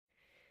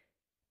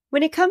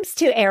When it comes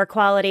to air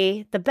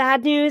quality, the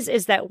bad news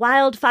is that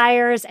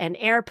wildfires and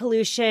air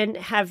pollution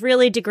have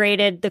really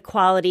degraded the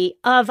quality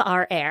of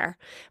our air.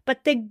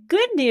 But the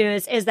good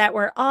news is that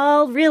we're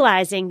all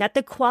realizing that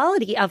the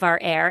quality of our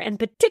air, and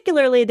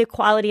particularly the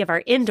quality of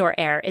our indoor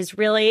air, is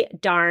really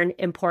darn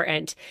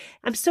important.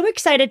 I'm so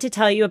excited to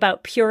tell you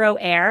about Puro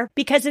Air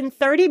because in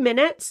 30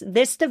 minutes,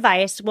 this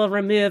device will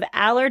remove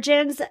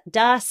allergens,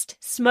 dust,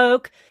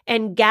 smoke,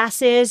 and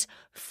gases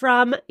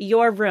from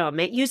your room.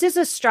 It uses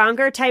a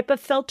stronger type of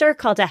filter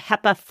called a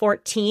HEPA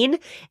 14,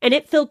 and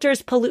it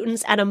filters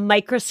pollutants at a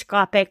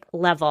microscopic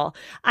level.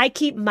 I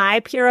keep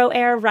my Puro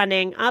Air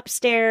running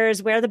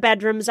upstairs where the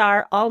bedrooms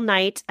are all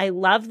night. I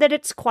love that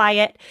it's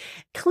quiet.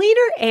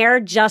 Cleaner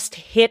air just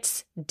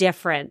hits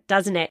different,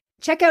 doesn't it?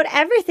 Check out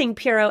everything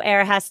Puro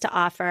Air has to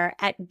offer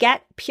at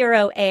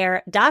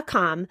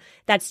getpuroair.com.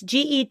 That's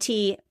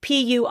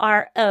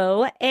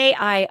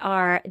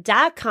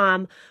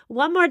GETPUROAIR.com.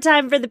 One more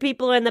time for the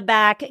people in the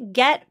back,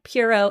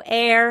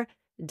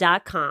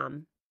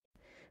 getpuroair.com.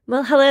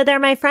 Well, hello there,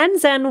 my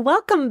friends, and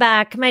welcome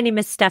back. My name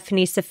is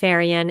Stephanie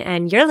Safarian,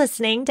 and you're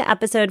listening to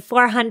episode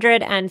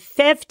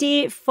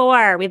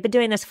 454. We've been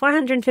doing this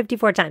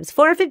 454 times.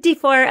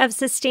 454 of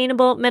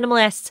Sustainable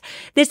Minimalists.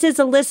 This is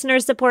a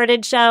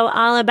listener-supported show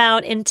all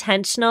about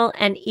intentional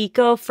and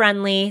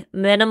eco-friendly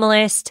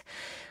minimalist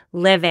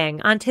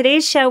living. On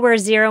today's show, we're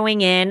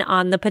zeroing in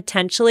on the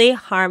potentially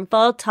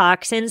harmful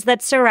toxins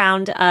that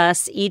surround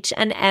us each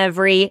and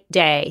every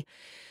day.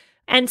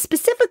 And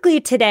specifically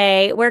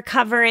today, we're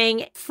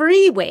covering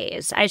free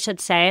ways, I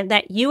should say,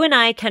 that you and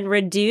I can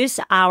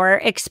reduce our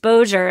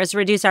exposures,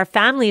 reduce our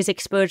family's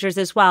exposures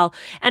as well.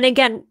 And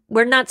again,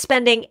 we're not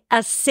spending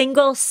a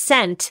single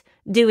cent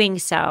doing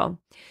so.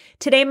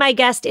 Today, my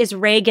guest is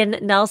Reagan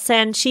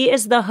Nelson. She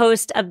is the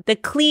host of the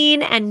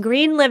Clean and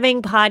Green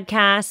Living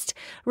podcast.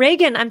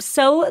 Reagan, I'm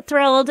so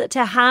thrilled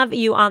to have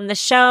you on the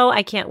show.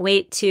 I can't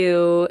wait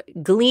to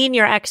glean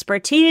your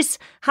expertise.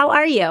 How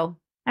are you?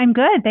 I'm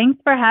good.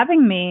 Thanks for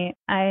having me.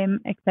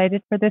 I'm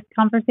excited for this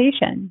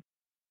conversation.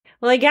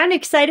 Well, again,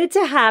 excited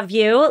to have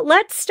you.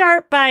 Let's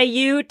start by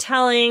you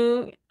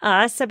telling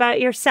us about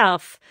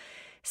yourself.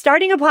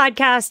 Starting a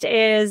podcast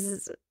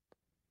is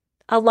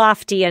a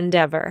lofty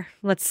endeavor.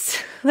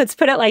 Let's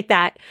put it like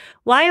that.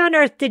 Why on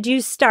earth did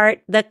you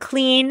start the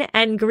Clean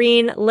and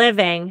Green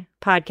Living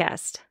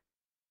podcast?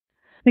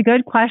 It's a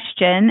good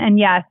question. And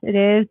yes, it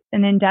is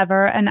an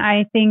endeavor. And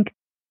I think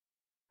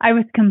I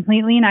was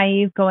completely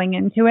naive going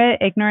into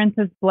it. Ignorance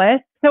is bliss.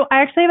 So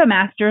I actually have a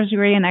master's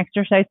degree in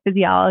exercise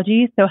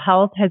physiology. So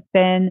health has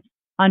been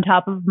on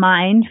top of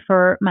mind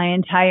for my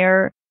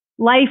entire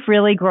life,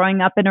 really growing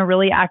up in a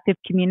really active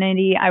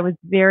community. I was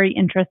very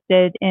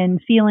interested in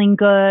feeling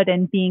good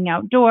and being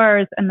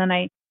outdoors. And then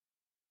I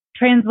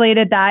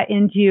translated that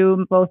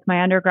into both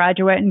my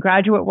undergraduate and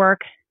graduate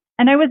work.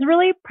 And I was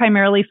really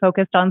primarily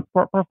focused on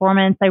sport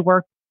performance. I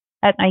worked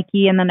at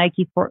Nike and the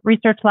Nike Sport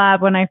Research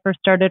Lab when I first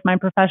started my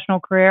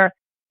professional career.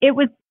 It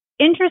was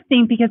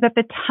interesting because at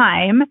the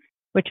time,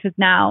 which was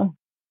now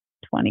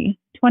 20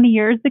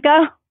 years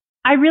ago,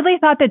 I really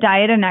thought that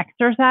diet and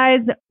exercise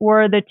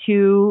were the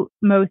two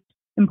most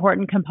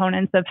important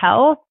components of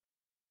health.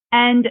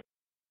 And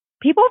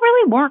people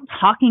really weren't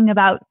talking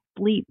about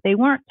sleep. They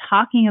weren't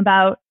talking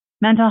about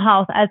mental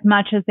health as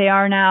much as they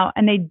are now.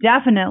 And they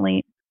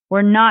definitely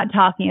were not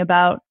talking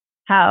about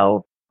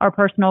how our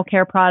personal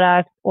care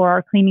products or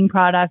our cleaning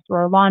products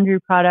or our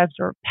laundry products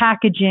or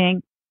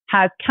packaging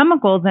has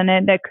chemicals in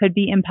it that could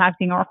be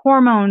impacting our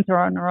hormones or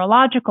our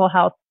neurological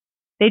health.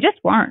 They just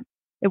weren't.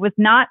 It was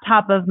not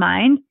top of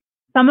mind.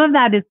 Some of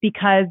that is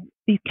because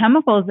these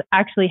chemicals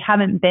actually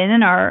haven't been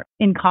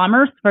in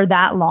commerce for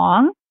that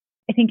long.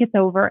 I think it's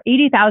over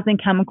 80,000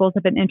 chemicals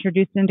have been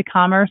introduced into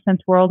commerce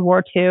since World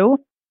War II.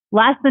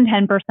 Less than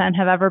 10%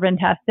 have ever been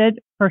tested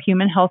for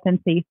human health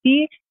and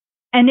safety.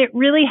 And it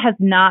really has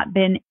not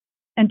been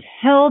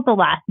until the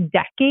last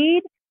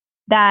decade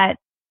that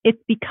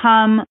it's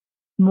become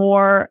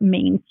more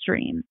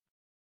mainstream.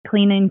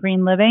 Clean and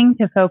green living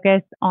to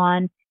focus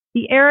on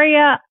the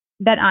area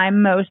that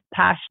I'm most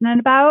passionate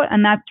about,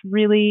 and that's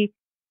really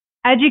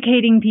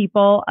educating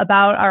people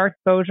about our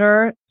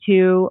exposure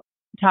to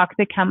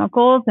toxic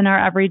chemicals in our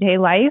everyday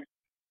life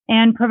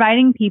and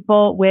providing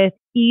people with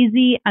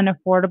easy and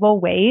affordable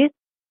ways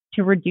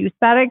to reduce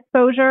that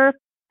exposure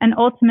and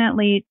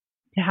ultimately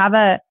to have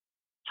a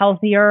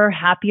healthier,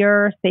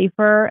 happier,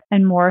 safer,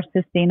 and more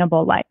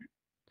sustainable life.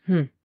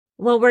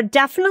 Well, we're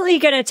definitely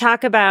going to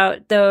talk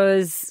about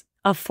those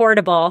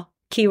affordable,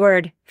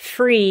 keyword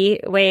free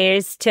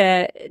ways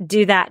to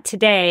do that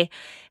today.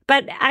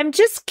 But I'm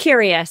just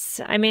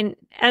curious. I mean,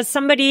 as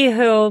somebody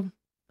who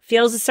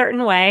feels a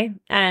certain way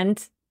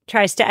and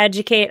tries to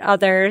educate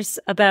others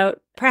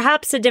about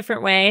perhaps a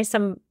different way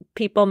some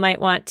people might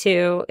want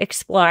to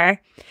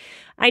explore,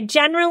 I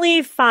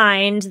generally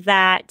find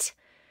that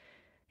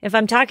if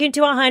I'm talking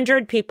to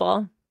 100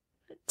 people,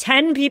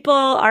 10 people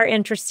are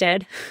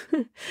interested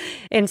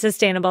in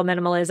sustainable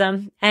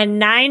minimalism and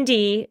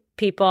 90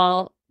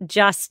 people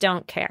just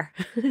don't care.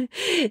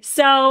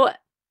 So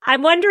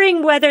I'm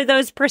wondering whether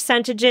those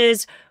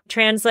percentages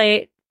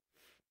translate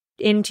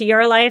into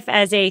your life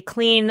as a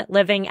clean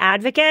living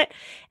advocate.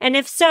 And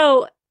if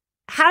so,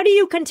 how do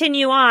you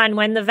continue on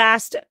when the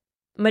vast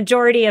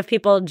majority of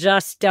people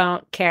just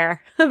don't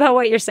care about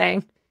what you're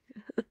saying?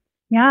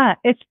 Yeah,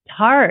 it's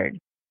hard.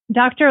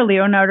 Dr.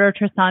 Leonardo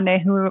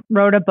Trisande, who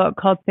wrote a book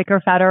called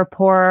Sicker, Fatter,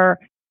 Poorer,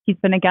 he's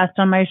been a guest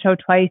on my show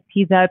twice.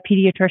 He's a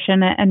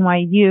pediatrician at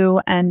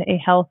NYU and a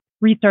health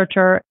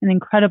researcher, an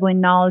incredibly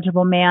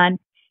knowledgeable man.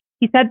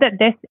 He said that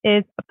this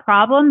is a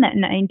problem that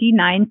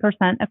 99%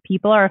 of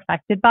people are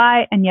affected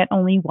by, and yet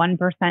only 1%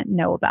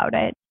 know about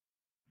it.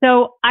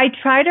 So I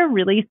try to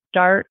really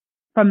start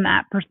from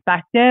that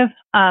perspective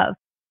of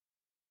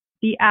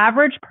the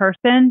average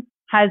person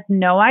has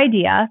no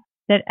idea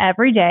that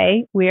every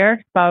day we are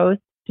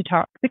exposed to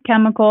toxic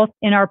chemicals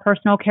in our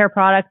personal care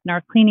products, in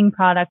our cleaning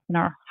products, in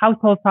our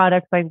household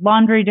products like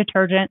laundry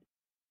detergent,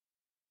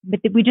 but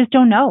we just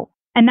don't know.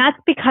 And that's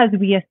because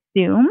we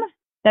assume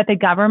that the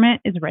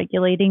government is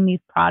regulating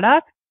these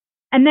products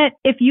and that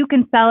if you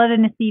can sell it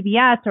in a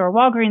CVS or a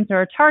Walgreens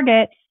or a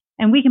Target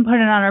and we can put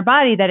it on our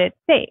body, that it's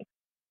safe.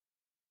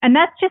 And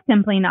that's just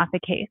simply not the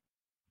case.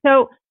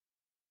 So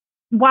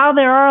while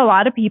there are a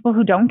lot of people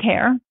who don't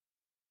care,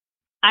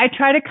 I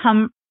try to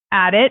come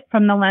at it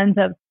from the lens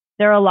of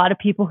there are a lot of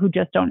people who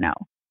just don't know.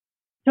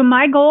 So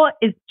my goal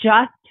is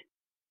just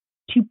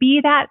to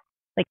be that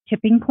like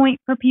tipping point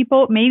for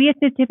people. Maybe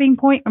it's a tipping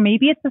point or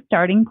maybe it's a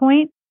starting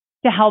point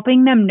to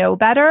helping them know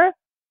better.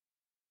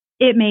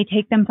 It may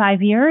take them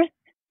 5 years.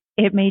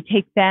 It may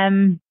take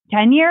them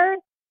 10 years.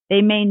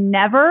 They may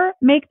never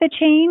make the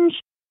change,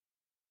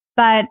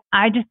 but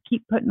I just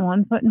keep putting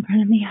one foot in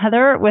front of the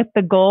other with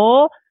the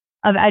goal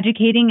of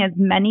educating as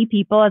many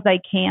people as I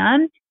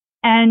can.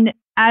 And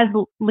as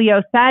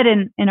Leo said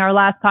in our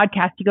last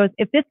podcast, he goes,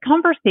 if this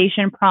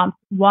conversation prompts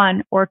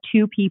 1 or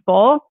 2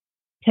 people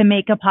to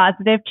make a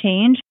positive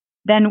change,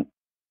 then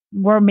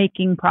we're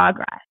making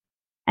progress.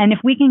 And if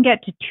we can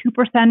get to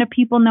 2% of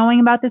people knowing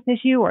about this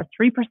issue or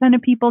 3%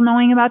 of people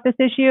knowing about this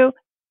issue,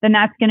 then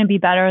that's going to be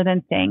better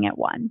than staying at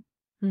 1.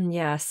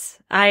 Yes,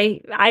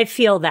 I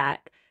feel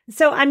that.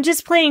 So I'm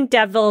just playing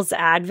devil's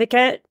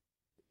advocate.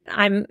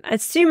 I'm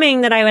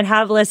assuming that I would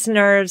have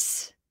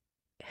listeners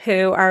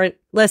who are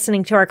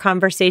listening to our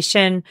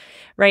conversation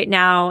right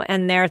now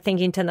and they're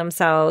thinking to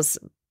themselves,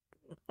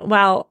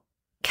 well,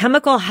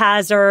 chemical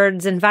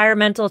hazards,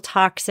 environmental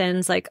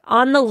toxins, like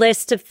on the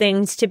list of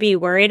things to be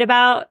worried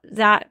about,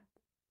 that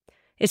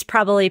is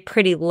probably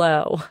pretty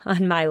low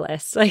on my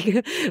list.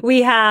 Like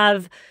we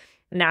have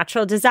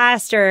natural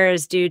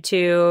disasters due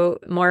to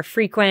more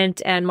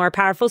frequent and more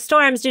powerful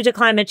storms due to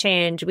climate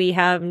change. We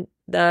have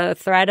the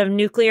threat of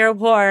nuclear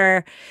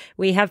war.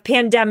 We have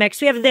pandemics.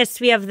 We have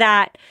this, we have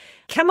that.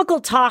 Chemical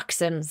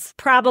toxins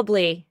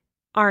probably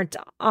aren't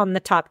on the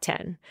top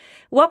 10.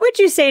 What would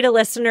you say to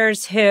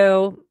listeners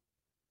who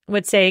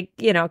would say,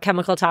 you know,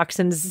 chemical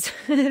toxins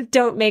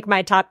don't make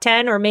my top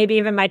 10 or maybe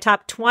even my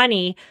top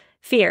 20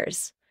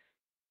 fears?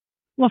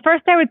 Well,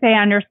 first, I would say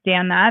I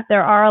understand that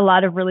there are a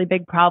lot of really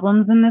big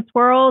problems in this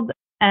world,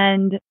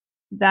 and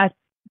that's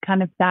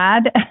kind of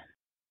sad.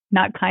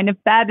 Not kind of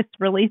sad, it's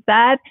really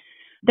sad.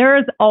 There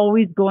is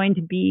always going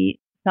to be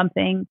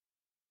something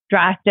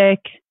drastic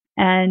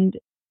and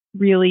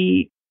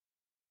really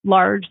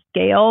large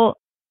scale.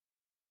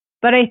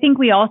 But I think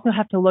we also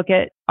have to look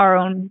at our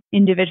own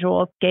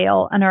individual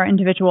scale and our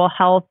individual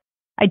health.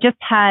 I just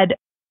had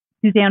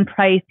Suzanne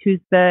Price,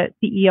 who's the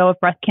CEO of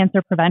Breast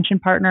Cancer Prevention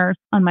Partners,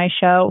 on my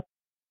show.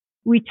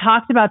 We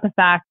talked about the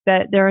fact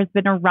that there has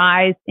been a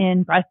rise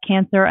in breast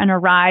cancer and a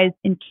rise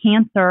in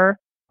cancer,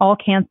 all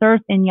cancers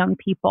in young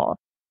people.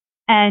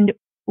 And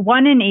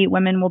 1 in 8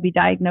 women will be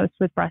diagnosed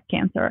with breast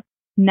cancer.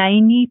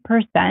 90%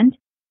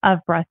 of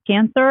breast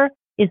cancer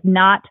is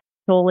not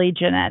solely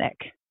genetic.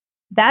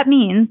 That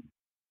means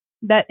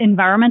that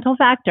environmental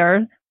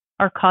factors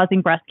are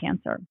causing breast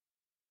cancer.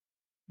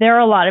 There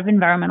are a lot of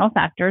environmental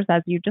factors,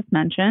 as you just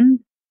mentioned,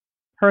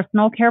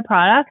 personal care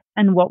products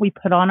and what we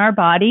put on our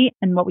body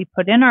and what we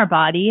put in our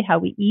body, how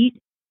we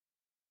eat.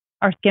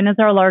 Our skin is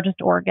our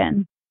largest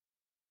organ.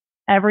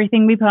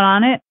 Everything we put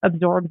on it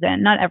absorbs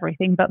in, not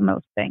everything, but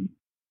most things.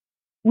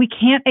 We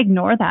can't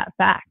ignore that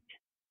fact.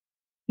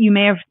 You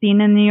may have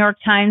seen in the New York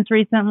Times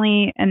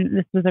recently, and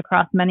this was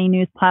across many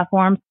news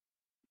platforms,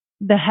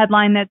 the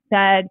headline that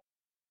said,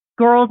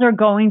 girls are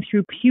going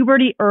through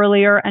puberty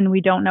earlier and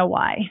we don't know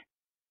why.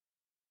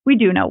 We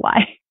do know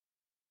why.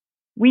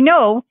 We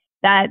know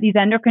that these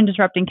endocrine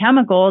disrupting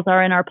chemicals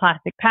are in our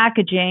plastic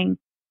packaging.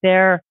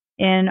 They're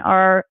in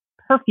our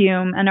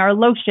perfume and our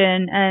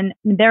lotion, and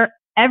they're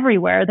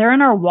everywhere. They're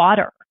in our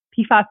water.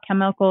 PFAS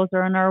chemicals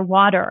are in our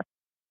water.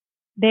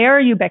 They are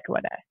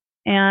ubiquitous.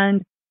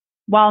 And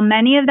while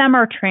many of them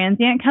are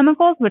transient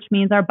chemicals, which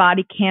means our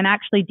body can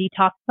actually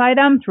detoxify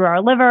them through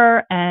our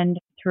liver and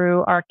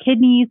through our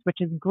kidneys, which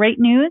is great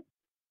news,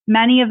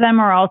 many of them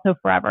are also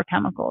forever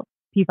chemicals.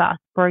 PFAS,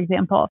 for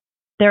example.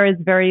 There is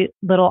very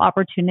little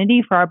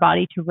opportunity for our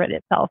body to rid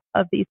itself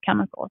of these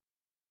chemicals.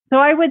 So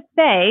I would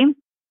say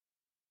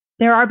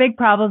there are big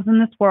problems in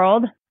this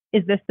world.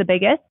 Is this the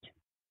biggest?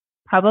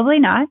 Probably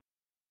not.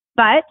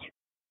 But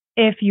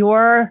if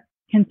you're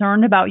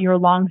concerned about your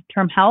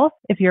long-term health,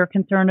 if you're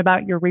concerned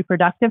about your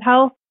reproductive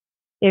health,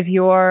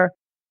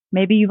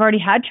 maybe you've already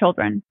had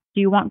children.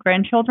 Do you want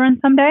grandchildren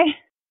someday?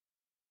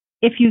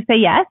 If you say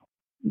yes,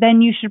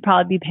 then you should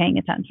probably be paying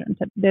attention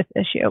to this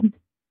issue.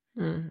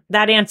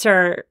 That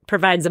answer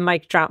provides a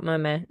mic drop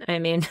moment. I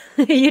mean,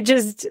 you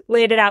just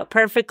laid it out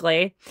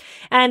perfectly.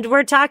 And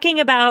we're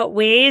talking about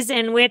ways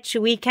in which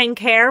we can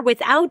care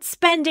without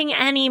spending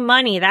any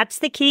money. That's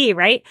the key,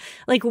 right?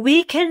 Like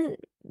we can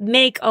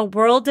make a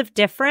world of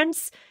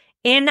difference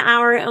in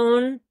our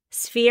own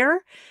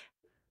sphere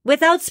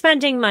without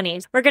spending money.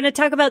 We're going to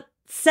talk about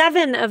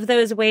 7 of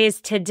those ways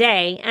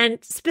today.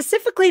 And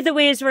specifically the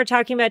ways we're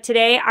talking about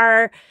today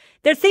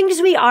they're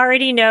things we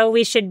already know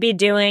we should be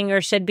doing or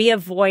should be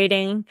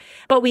avoiding,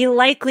 but we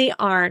likely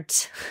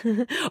aren't,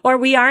 or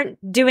we aren't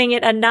doing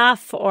it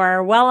enough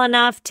or well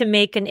enough to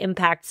make an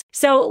impact.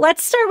 So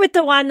let's start with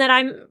the one that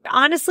I'm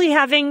honestly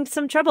having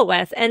some trouble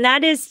with, and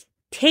that is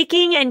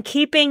taking and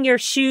keeping your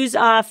shoes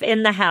off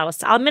in the house.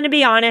 I'm going to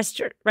be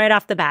honest right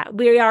off the bat.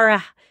 We are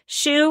a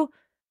shoe-free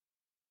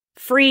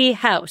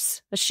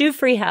house. A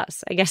shoe-free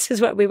house, I guess is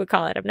what we would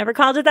call it. I've never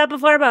called it that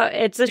before, but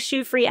it's a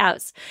shoe-free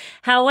house.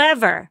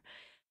 However,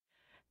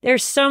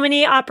 there's so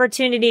many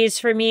opportunities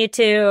for me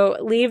to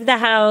leave the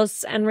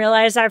house and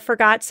realize I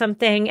forgot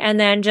something and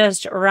then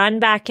just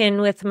run back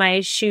in with my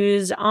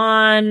shoes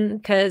on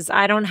because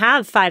I don't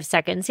have 5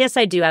 seconds. Yes,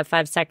 I do have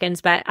 5 seconds,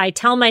 but I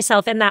tell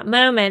myself in that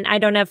moment, I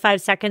don't have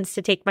 5 seconds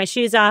to take my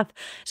shoes off.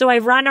 So I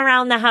run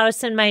around the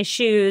house in my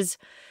shoes,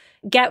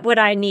 get what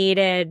I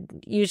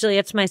needed. Usually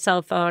it's my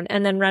cell phone,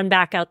 and then run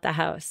back out the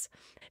house.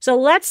 So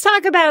let's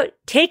talk about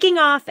taking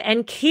off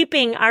and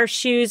keeping our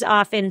shoes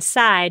off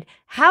inside.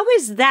 How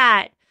is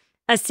that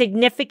a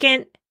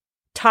significant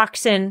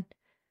toxin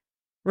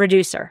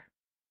reducer?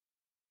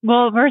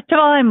 Well, first of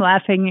all, I'm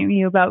laughing at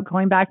you about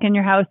going back in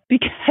your house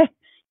because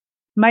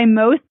my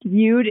most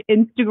viewed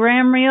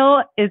Instagram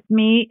reel is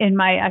me in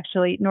my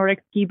actually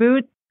Nordic ski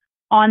boots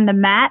on the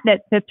mat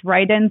that sits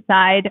right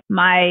inside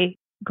my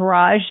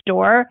garage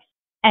door.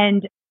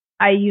 And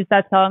I use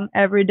that song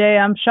every day.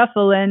 I'm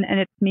shuffling, and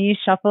it's me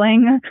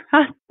shuffling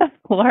across the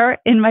floor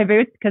in my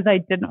boots because I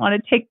didn't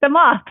want to take them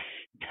off.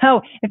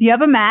 So if you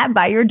have a mat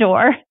by your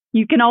door,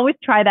 you can always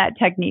try that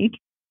technique.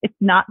 It's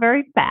not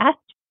very fast,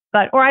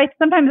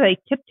 sometimes I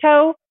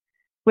tiptoe,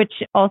 which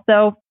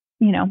also,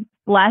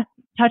 less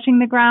touching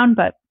the ground,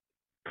 but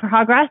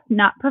progress,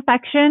 not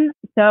perfection.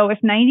 So if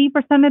 90%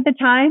 of the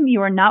time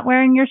you are not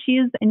wearing your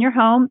shoes in your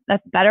home,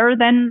 that's better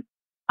than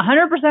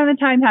 100% of the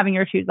time having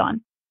your shoes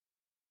on.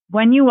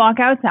 When you walk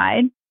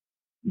outside,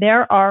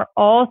 there are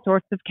all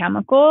sorts of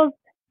chemicals,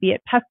 be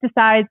it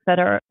pesticides that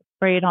are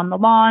sprayed on the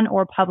lawn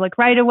or public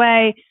right of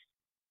way,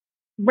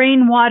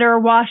 rainwater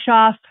wash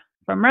off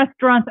from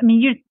restaurants. I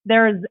mean,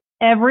 there's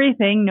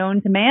everything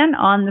known to man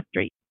on the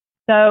street.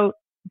 So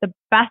the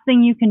best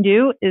thing you can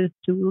do is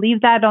to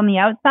leave that on the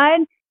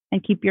outside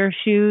and keep your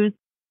shoes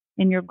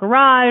in your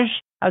garage,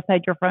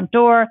 outside your front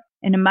door,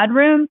 in a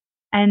mudroom,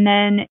 and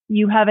then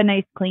you have a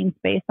nice clean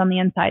space on the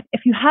inside.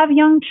 If you have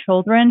young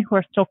children who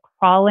are still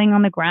crawling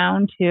on the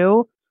ground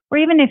too, or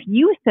even if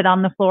you sit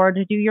on the floor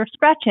to do your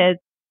stretches,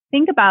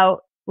 think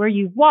about where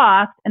you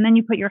walked, and then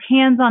you put your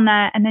hands on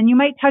that, and then you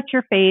might touch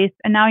your face,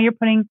 and now you're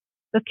putting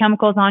those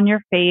chemicals on your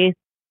face,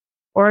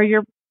 or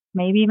you're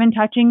maybe even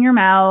touching your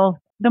mouth.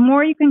 The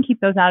more you can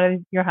keep those out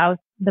of your house,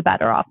 the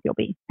better off you'll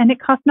be. And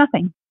it costs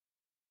nothing.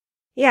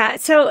 Yeah.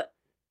 So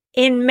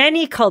in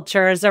many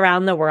cultures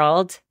around the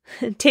world,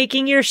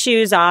 taking your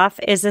shoes off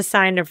is a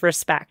sign of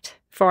respect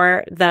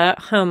for the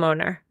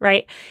homeowner,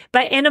 right?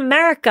 But in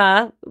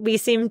America, we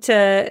seem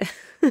to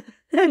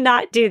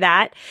not do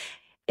that.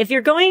 If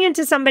you're going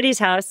into somebody's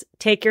house,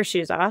 take your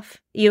shoes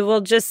off. You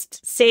will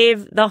just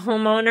save the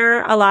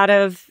homeowner a lot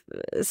of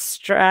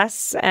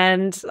stress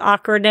and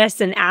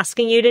awkwardness in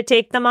asking you to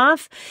take them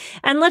off.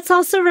 And let's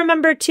also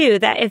remember, too,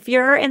 that if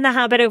you're in the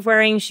habit of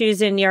wearing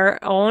shoes in your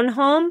own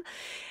home,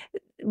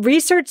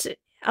 research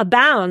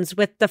abounds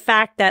with the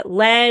fact that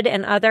lead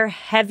and other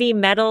heavy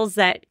metals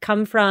that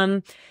come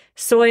from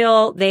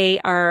soil, they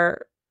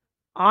are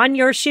on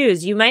your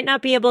shoes. You might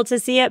not be able to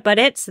see it, but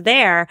it's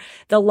there.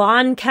 The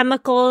lawn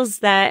chemicals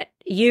that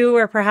you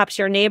or perhaps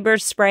your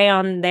neighbors spray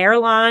on their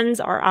lawns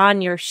are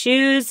on your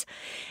shoes.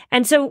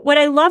 And so what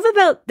I love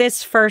about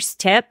this first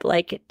tip,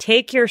 like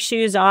take your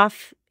shoes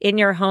off in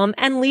your home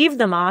and leave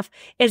them off,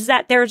 is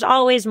that there's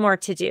always more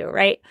to do,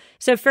 right?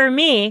 So for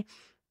me,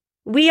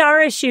 we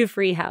are a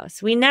shoe-free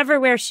house. We never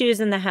wear shoes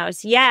in the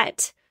house,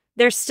 yet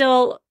there's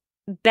still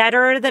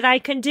better that I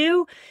can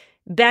do.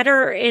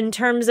 Better in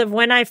terms of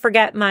when I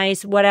forget my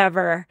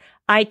whatever,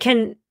 I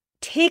can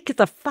take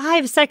the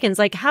 5 seconds.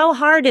 Like, how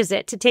hard is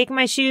it to take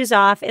my shoes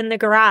off in the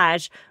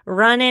garage,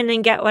 run in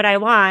and get what I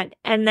want,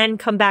 and then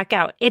come back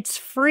out? It's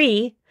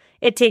free.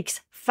 It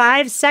takes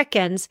 5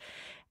 seconds,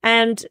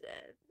 and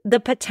the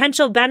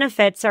potential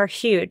benefits are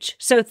huge.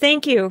 So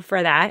thank you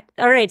for that.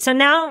 All right. So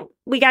now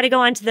we got to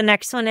go on to the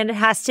next one, and it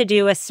has to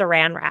do with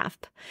saran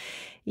wrap.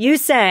 You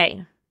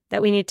say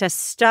that we need to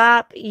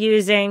stop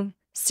using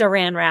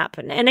Saran wrap.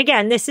 And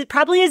again,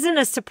 probably isn't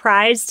a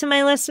surprise to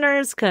my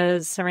listeners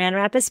because Saran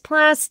wrap is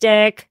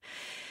plastic,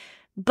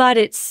 but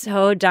it's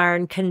so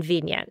darn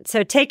convenient.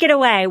 So take it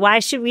away. Why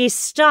should we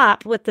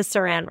stop with the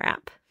Saran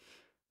wrap?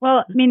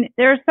 Well, I mean,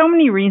 there are so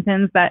many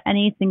reasons that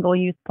any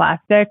single-use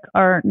plastic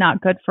are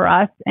not good for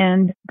us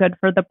and good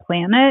for the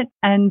planet.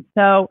 And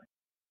so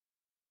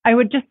I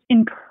would just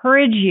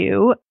encourage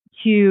you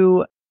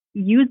to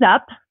use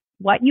up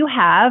what you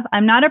have.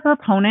 I'm not a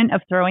proponent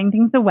of throwing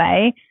things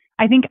away.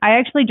 I think I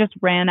actually just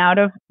ran out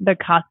of the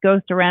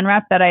Costco Saran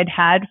wrap that I'd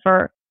had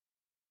for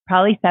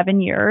probably 7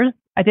 years.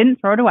 I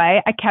didn't throw it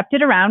away. I kept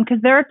it around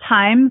because there are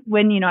times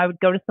when, I would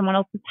go to someone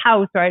else's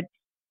house or I'd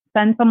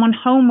send someone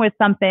home with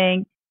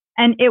something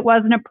and it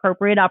was an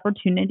appropriate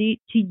opportunity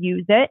to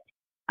use it.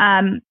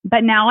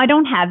 But now I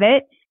don't have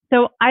it.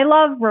 So I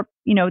love,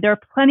 there are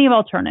plenty of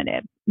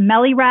alternatives.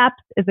 Melly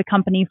Wraps is a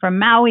company from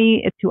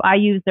Maui. It's who I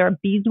use. They're a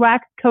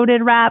beeswax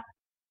coated wrap.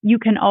 You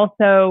can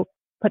also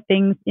put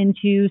things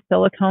into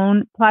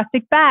silicone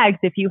plastic bags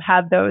if you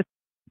have those.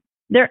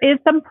 There is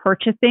some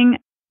purchasing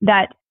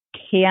that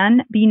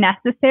can be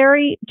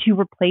necessary to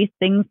replace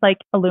things like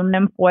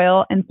aluminum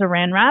foil and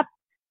saran wrap,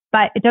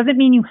 but it doesn't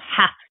mean you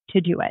have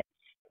to do it.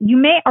 You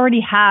may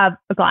already have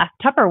a glass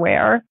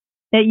Tupperware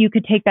that you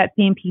could take that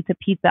same piece of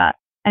pizza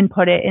and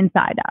put it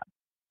inside of.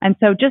 And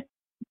so just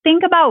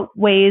think about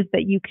ways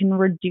that you can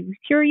reduce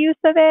your use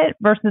of it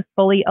versus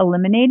fully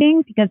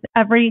eliminating, because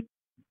every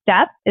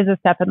step is a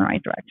step in the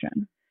right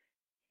direction.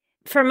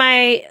 For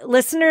my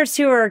listeners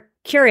who are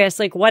curious,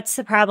 what's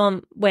the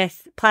problem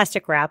with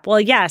plastic wrap? Well,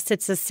 yes,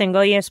 it's a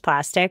single-use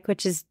plastic,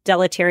 which is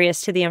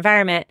deleterious to the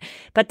environment,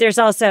 but there's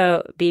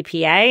also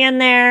BPA in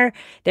there.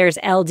 There's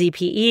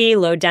LDPE,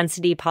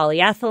 low-density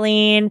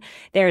polyethylene.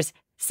 There's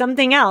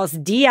something else,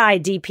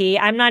 DIDP.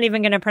 I'm not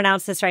even going to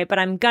pronounce this right, but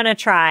I'm going to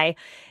try.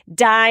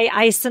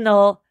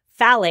 Diisonyl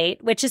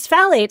phthalate, which is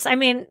phthalates. I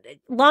mean,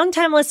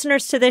 longtime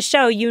listeners to this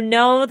show, you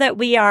know that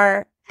we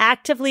are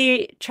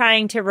actively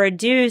trying to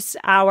reduce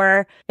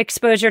our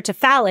exposure to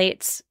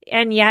phthalates,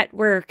 and yet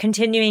we're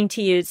continuing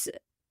to use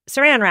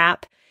Saran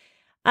wrap.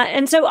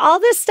 And so all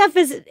this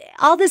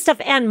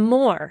stuff and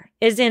more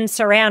is in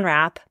Saran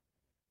wrap,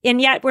 and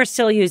yet we're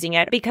still using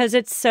it because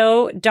it's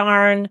so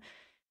darn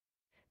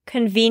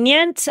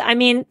convenient. I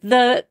mean,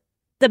 the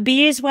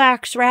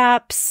beeswax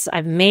wraps,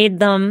 I've made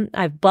them,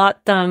 I've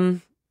bought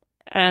them,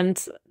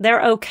 and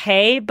they're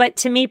okay. But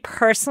to me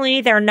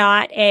personally, they're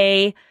not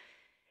as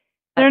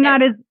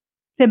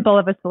simple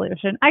of a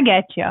solution. I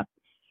get you.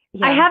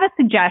 Yeah. I have a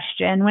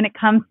suggestion when it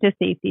comes to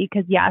safety,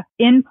 because yes,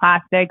 in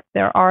plastics,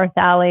 there are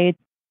phthalates,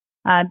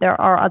 there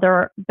are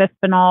other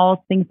bisphenols,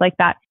 things like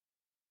that.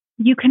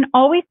 You can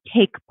always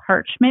take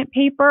parchment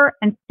paper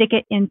and stick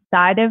it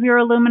inside of your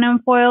aluminum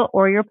foil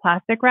or your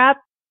plastic wrap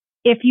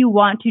if you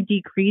want to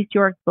decrease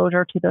your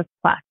exposure to those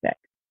plastics.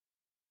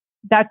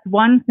 That's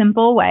one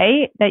simple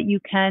way that you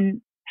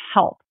can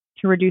help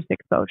to reduce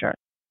exposure.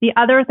 The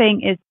other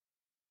thing is,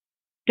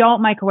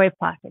 don't microwave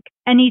plastic.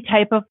 Any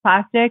type of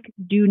plastic,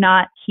 do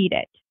not heat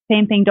it.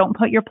 Same thing, don't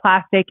put your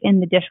plastic in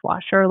the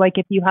dishwasher. Like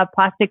if you have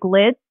plastic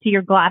lids to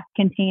your glass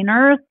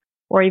containers,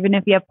 or even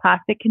if you have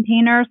plastic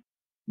containers,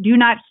 do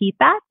not heat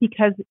that,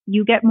 because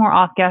you get more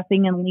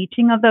off-gassing and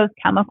leaching of those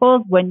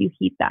chemicals when you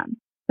heat them.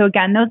 So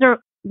again, those are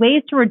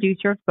ways to reduce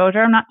your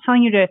exposure. I'm not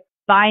telling you to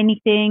buy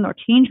anything or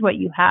change what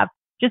you have,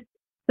 just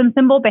some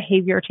simple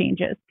behavior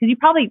changes. Because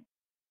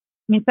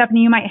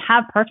Stephanie, you might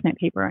have parchment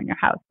paper in your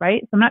house,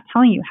 right? So I'm not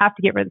telling you have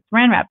to get rid of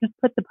Saran wrap. Just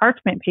put the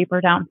parchment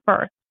paper down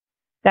first,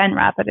 then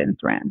wrap it in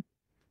Saran.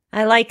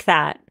 I like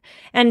that.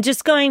 And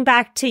just going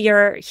back to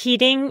your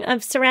heating of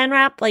Saran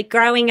wrap,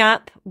 growing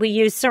up, we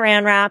used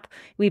Saran wrap.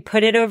 We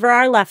put it over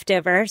our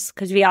leftovers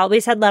because we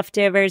always had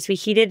leftovers. We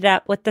heated it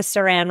up with the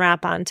Saran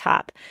wrap on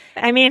top.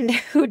 I mean,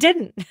 who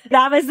didn't?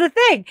 That was the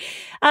thing.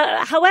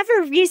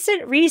 However,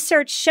 recent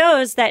research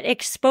shows that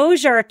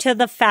exposure to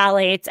the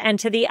phthalates and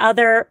to the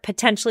other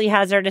potentially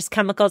hazardous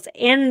chemicals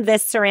in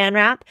this Saran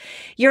wrap,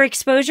 your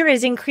exposure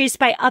is increased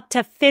by up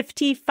to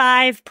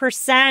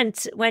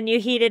 55% when you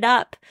heat it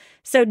up.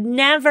 So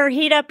never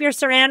heat up your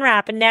Saran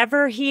wrap and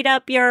never heat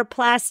up your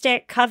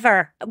plastic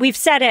cover. We've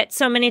said it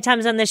so many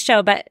times on this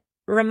show, but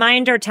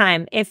reminder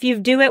time. If you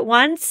do it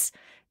once,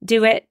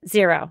 do it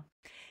zero.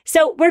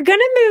 So we're going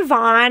to move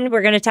on.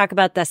 We're going to talk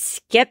about the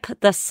Skip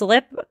the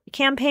Slip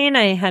campaign.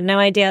 I had no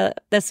idea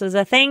this was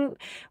a thing.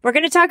 We're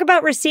going to talk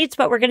about receipts,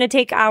 but we're going to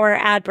take our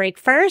ad break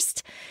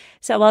first.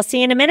 So we'll see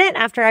you in a minute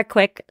after a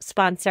quick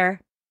sponsor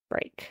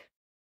break.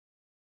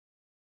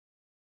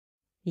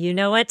 You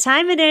know what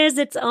time it is.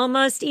 It's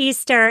almost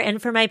Easter.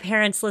 And for my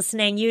parents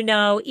listening, you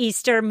know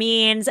Easter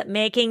means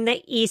making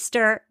the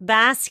Easter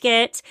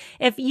basket.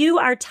 If you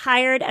are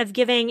tired of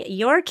giving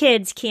your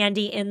kids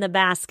candy in the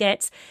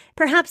baskets,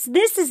 perhaps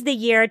this is the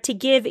year to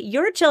give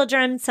your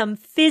children some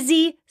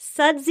fizzy,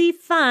 sudsy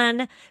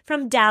fun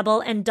from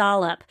Dabble and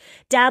Dollop.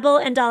 Dabble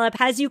and Dollop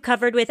has you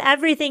covered with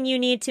everything you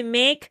need to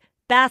make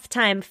bath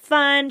time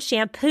fun: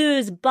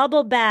 shampoos,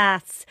 bubble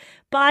baths,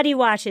 body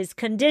washes,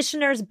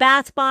 conditioners,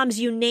 bath bombs,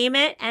 you name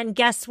it. And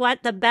guess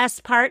what? The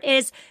best part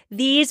is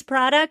these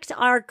products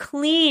are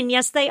clean.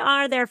 Yes, they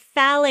are. They're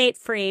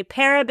phthalate-free,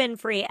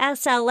 paraben-free,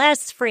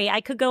 SLS-free. I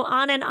could go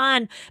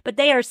on, but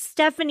they are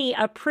Stephanie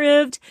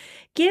approved.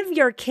 Give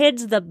your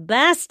kids the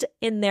best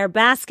in their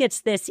baskets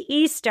this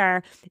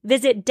Easter.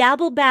 Visit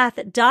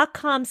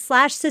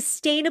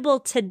dabblebath.com/sustainable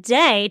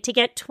today to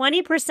get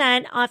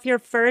 20% off your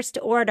first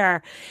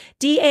order.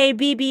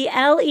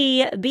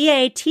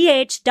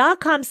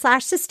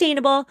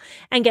 dabblebath.com/sustainable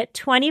and get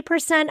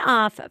 20%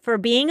 off for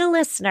being a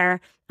listener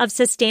of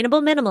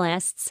Sustainable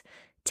Minimalists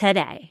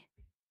today.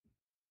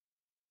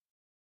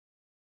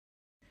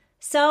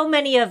 So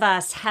many of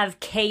us have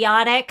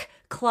chaotic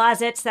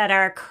closets that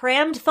are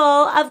crammed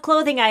full of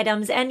clothing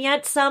items, and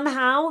yet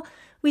somehow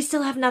we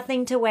still have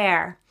nothing to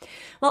wear.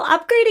 Well,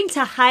 upgrading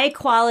to high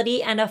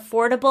quality and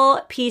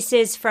affordable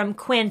pieces from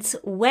Quince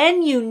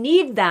when you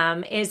need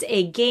them is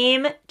a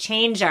game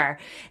changer.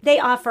 They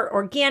offer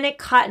organic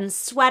cotton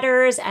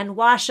sweaters and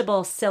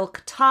washable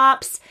silk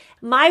tops.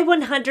 My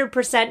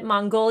 100%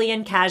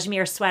 Mongolian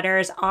cashmere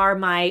sweaters are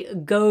my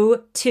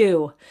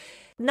go-to.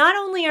 Not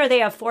only are they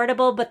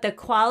affordable, but the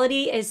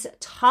quality is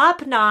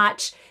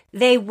top-notch.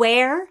 They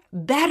wear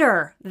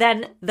better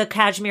than the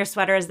cashmere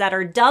sweaters that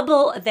are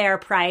double their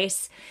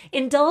price.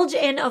 Indulge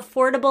in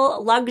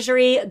affordable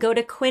luxury. Go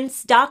to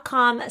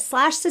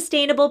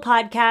quince.com/sustainable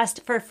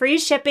podcast for free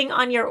shipping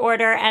on your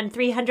order and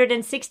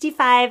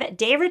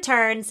 365-day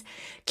returns.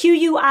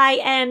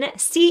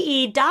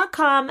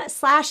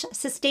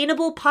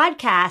 QUINCE.com/sustainable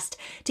podcast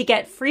to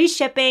get free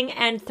shipping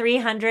and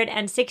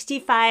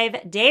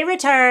 365-day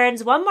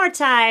returns. One more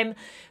time,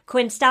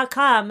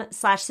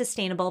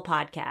 quince.com/sustainable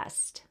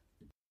podcast.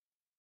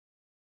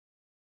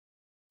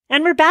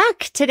 And we're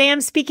back. Today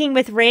I'm speaking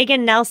with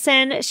Reagan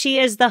Nelson. She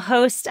is the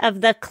host of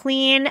the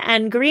Clean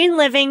and Green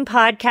Living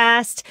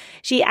podcast.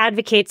 She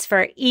advocates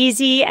for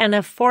easy and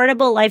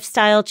affordable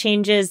lifestyle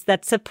changes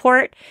that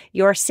support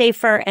your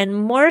safer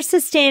and more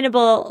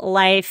sustainable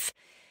life.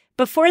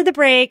 Before the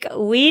break,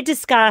 we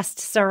discussed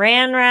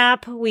saran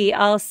wrap. We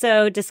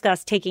also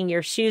discussed taking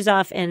your shoes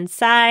off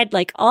inside,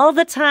 like all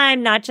the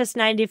time, not just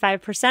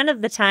 95%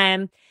 of the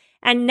time.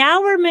 And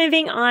now we're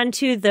moving on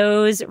to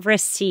those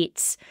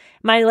receipts.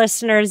 My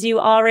listeners, you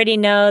already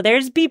know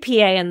there's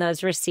BPA in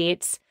those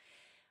receipts.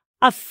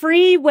 A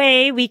free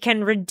way we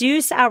can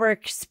reduce our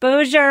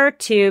exposure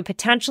to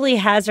potentially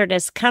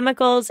hazardous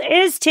chemicals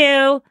is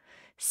to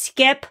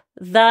skip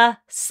the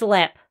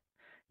slip.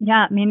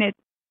 Yeah, I mean,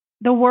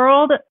 the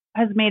world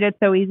has made it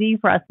so easy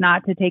for us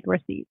not to take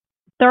receipts.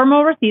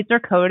 Thermal receipts are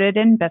coated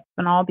in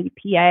bisphenol,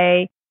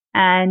 BPA,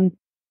 and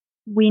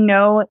we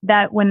know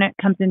that when it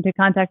comes into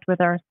contact with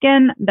our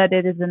skin, that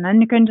it is an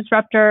endocrine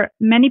disruptor.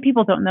 Many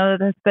people don't know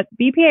this, but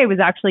BPA was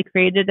actually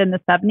created in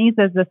the 70s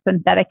as a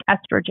synthetic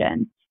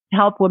estrogen to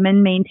help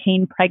women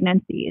maintain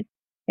pregnancies.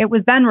 It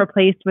was then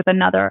replaced with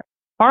another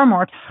far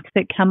more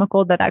toxic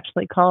chemical that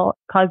actually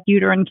caused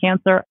uterine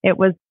cancer. It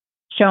was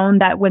shown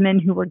that women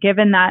who were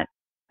given that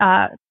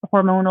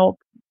hormonal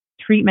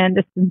treatment,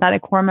 the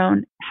synthetic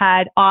hormone,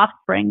 had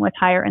offspring with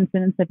higher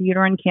incidence of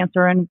uterine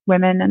cancer in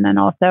women, and then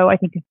also, I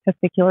think,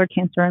 testicular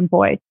cancer in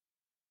boys.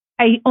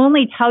 I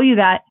only tell you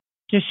that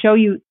to show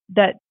you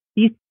that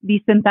these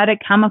synthetic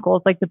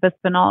chemicals, like the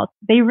bisphenols,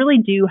 they really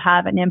do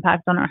have an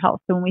impact on our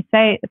health. So when we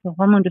say it's a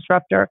hormone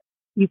disruptor,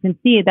 you can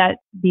see that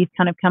these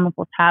kind of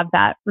chemicals have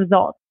that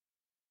result.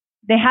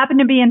 They happen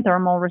to be in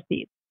thermal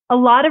receipts. A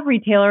lot of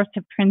retailers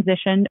have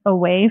transitioned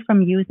away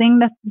from using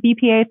the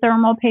BPA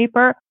thermal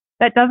paper.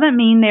 That doesn't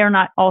mean they are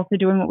not also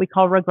doing what we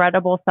call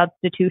regrettable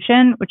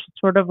substitution, which is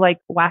sort of like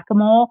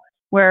whack-a-mole,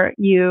 where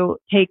you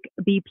take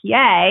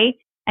BPA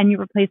and you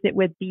replace it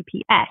with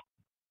BPS.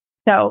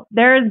 So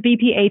there is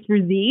BPA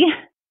through Z,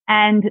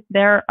 and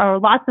there are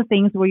lots of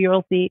things where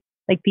you'll see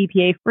like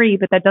BPA free,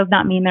 but that does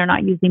not mean they're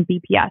not using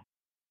BPS.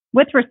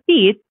 With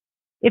receipts,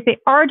 if they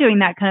are doing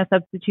that kind of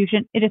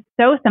substitution, it is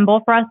so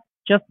simple for us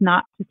just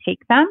not to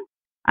take them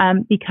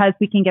because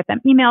we can get them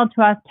emailed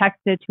to us,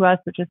 texted to us,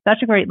 which is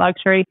such a great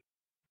luxury.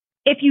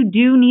 If you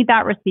do need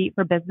that receipt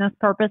for business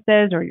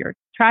purposes or you're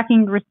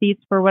tracking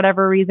receipts for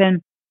whatever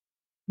reason,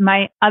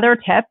 my other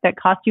tip that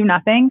costs you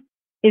nothing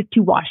is to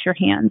wash your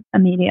hands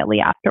immediately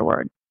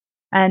afterwards.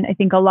 And I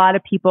think a lot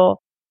of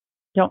people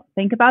don't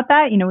think about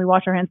that. You know, we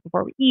wash our hands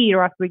before we eat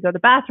or after we go to the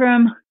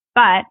bathroom.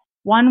 But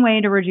one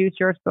way to reduce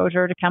your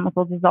exposure to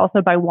chemicals is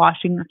also by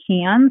washing your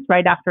hands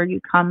right after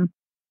you come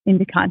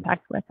into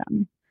contact with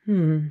them.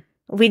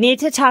 We need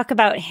to talk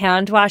about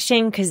hand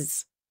washing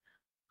because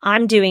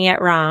I'm doing it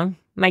wrong.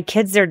 My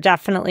kids are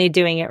definitely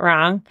doing it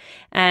wrong.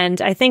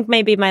 And I think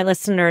maybe my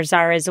listeners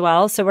are as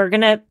well. So we're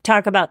going to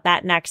talk about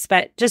that next.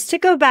 But just to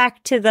go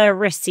back to the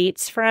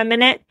receipts for a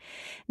minute,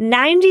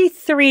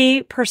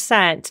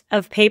 93%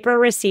 of paper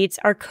receipts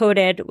are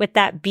coated with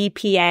that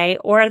BPA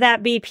or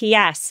that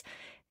BPS.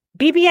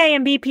 BPA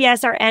and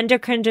BPS are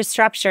endocrine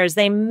disruptors.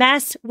 They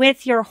mess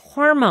with your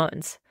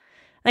hormones.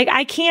 Like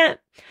I can't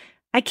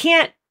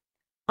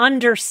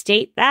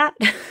understate that.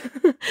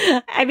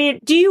 I mean,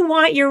 do you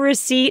want your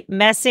receipt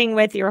messing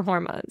with your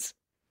hormones?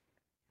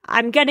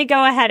 I'm going to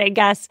go ahead and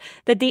guess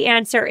that the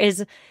answer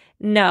is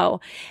no.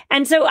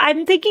 And so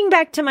I'm thinking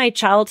back to my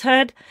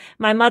childhood.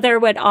 My mother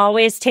would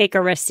always take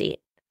a receipt.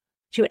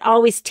 She would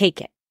always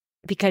take it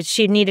because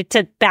she needed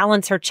to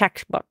balance her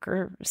checkbook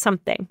or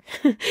something,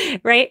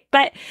 right?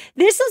 But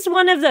this is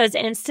one of those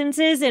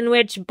instances in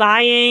which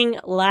buying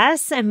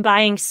less and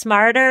buying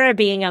smarter,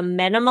 being a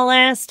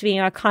minimalist,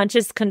 being a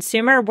conscious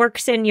consumer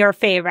works in your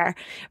favor,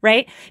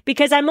 right?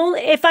 Because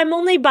if I'm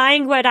only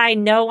buying what I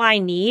know I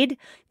need,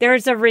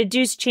 there's a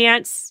reduced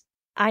chance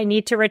I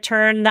need to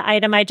return the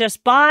item I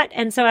just bought.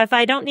 And so if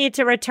I don't need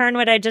to return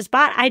what I just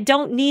bought, I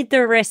don't need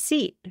the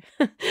receipt,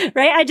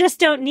 right? I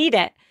just don't need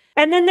it.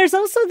 And then there's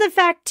also the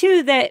fact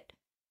too that,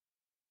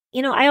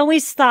 I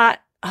always thought,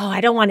 oh, I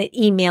don't want it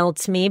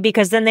emailed to me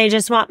because then they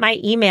just want my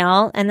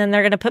email and then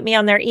they're going to put me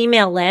on their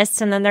email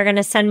list and then they're going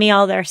to send me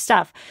all their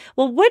stuff.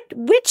 Well,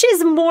 which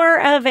is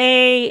more of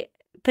a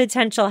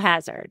potential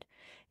hazard?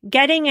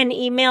 Getting an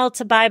email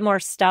to buy more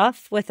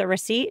stuff with a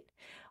receipt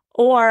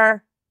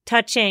or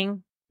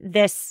touching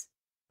this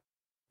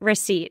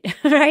receipt,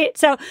 right?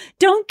 So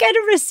don't get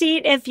a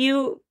receipt if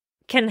you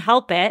can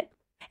help it.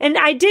 And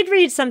I did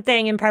read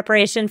something in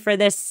preparation for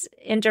this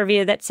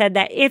interview that said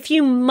that if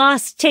you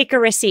must take a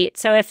receipt,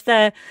 so if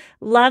the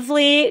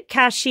lovely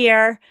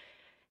cashier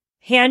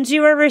hands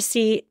you a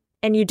receipt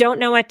and you don't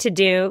know what to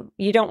do,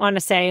 you don't want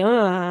to say,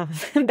 oh,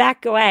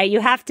 back away.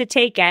 You have to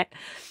take it.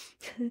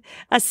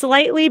 A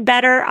slightly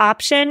better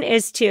option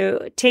is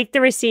to take the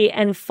receipt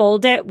and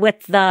fold it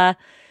with the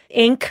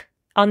ink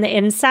on the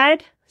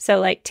inside. So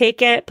like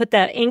take it, put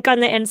the ink on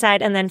the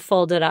inside and then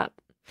fold it up.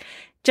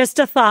 Just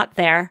a thought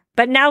there.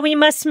 But now we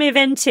must move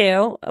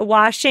into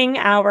washing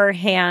our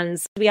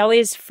hands. We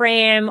always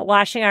frame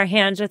washing our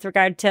hands with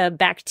regard to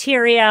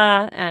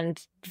bacteria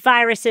and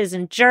viruses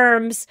and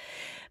germs.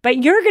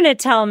 But you're going to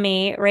tell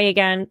me,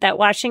 Reagan, that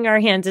washing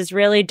our hands is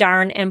really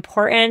darn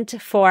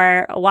important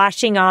for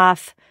washing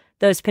off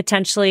those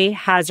potentially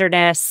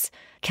hazardous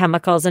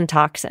chemicals and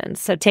toxins.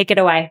 So take it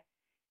away.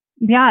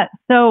 Yeah.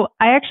 So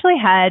I actually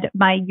had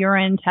my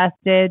urine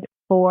tested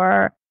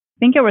for, I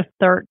think it was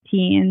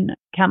 13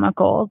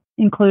 chemicals,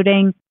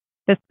 including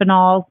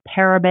bisphenols,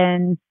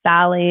 parabens,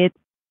 phthalates.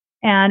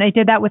 And I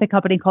did that with a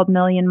company called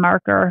Million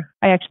Marker.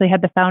 I actually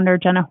had the founder,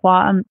 Jenna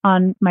Hua,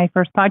 on my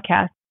first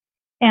podcast.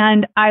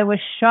 And I was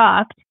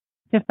shocked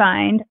to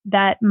find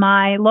that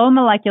my low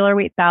molecular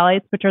weight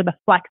phthalates, which are the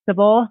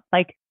flexible,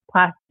 like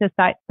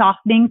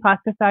softening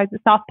plasticides,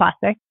 soft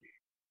plastic,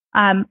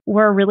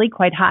 were really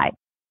quite high.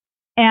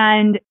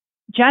 And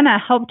Jenna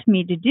helped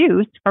me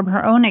deduce from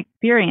her own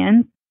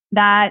experience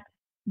that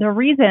the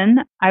reason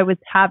I was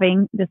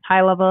having this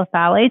high level of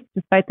phthalates,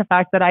 despite the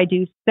fact that I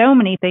do so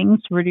many things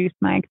to reduce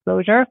my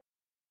exposure,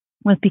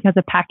 was because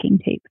of packing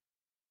tape.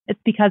 It's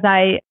because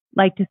I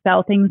like to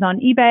sell things on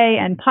eBay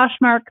and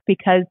Poshmark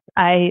because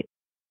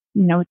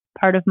it's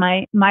part of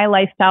my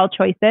lifestyle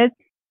choices.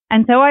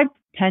 And so I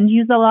tend to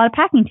use a lot of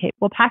packing tape.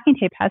 Well, packing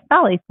tape has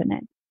phthalates in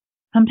it.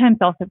 Sometimes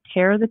I also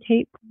tear the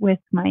tape with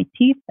my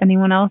teeth.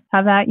 Anyone else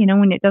have that?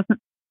 When it doesn't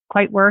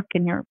quite work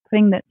and you're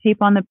putting the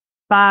tape on the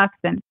box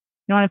and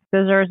you don't have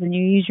scissors and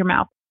you use your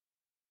mouth.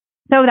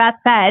 So that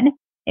said,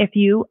 if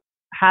you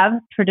have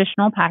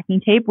traditional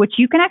packing tape, which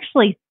you can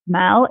actually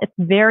smell, it's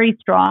very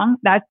strong.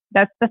 That's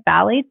the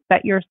phthalates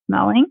that you're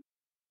smelling.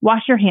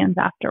 Wash your hands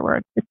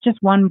afterwards. It's just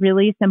one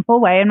really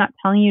simple way. I'm not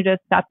telling you to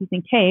stop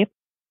using tape,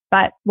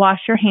 but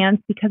wash your hands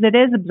because it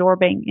is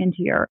absorbing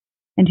into your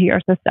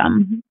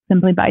system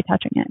simply by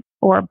touching it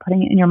or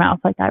putting it in your mouth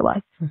like I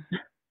was,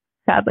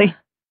 sadly.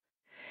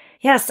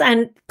 Yes.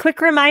 And quick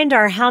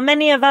reminder, how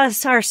many of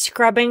us are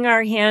scrubbing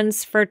our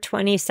hands for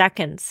 20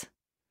 seconds?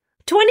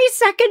 20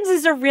 seconds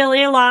is a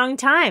really long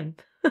time.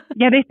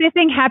 Yeah, they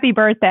sing happy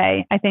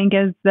birthday, I think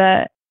is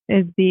the,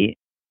 if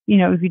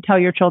you tell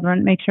your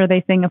children, make sure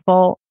they sing a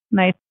full,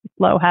 nice,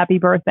 slow happy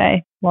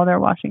birthday while they're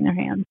washing their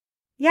hands.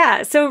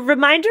 Yeah. So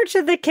reminder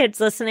to the kids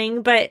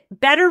listening, but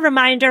better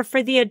reminder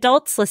for the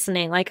adults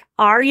listening. Like,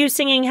 are you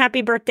singing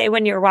happy birthday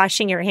when you're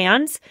washing your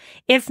hands?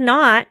 If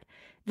not,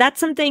 that's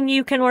something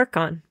you can work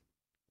on.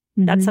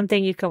 That's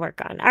something you can work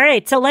on. All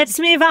right. So let's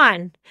move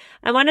on.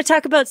 I want to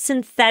talk about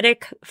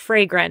synthetic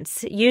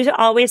fragrance. You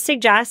always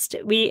suggest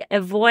we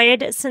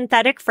avoid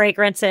synthetic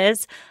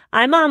fragrances.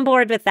 I'm on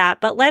board with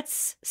that, but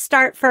let's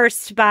start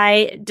first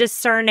by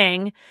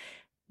discerning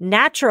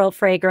natural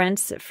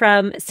fragrance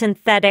from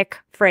synthetic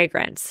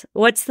fragrance.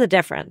 What's the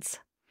difference?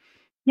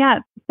 Yeah.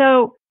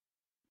 So,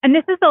 and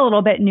this is a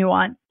little bit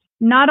nuanced.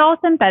 Not all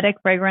synthetic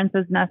fragrance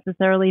is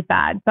necessarily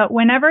bad, but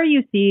whenever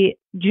you see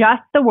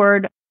just the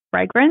word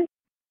fragrance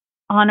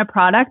on a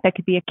product, that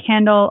could be a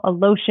candle, a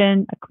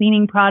lotion, a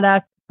cleaning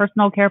product,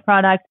 personal care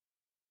product,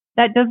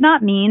 that does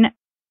not mean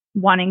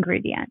one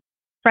ingredient.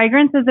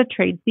 Fragrance is a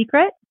trade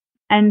secret.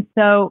 And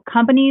so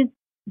companies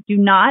do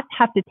not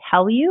have to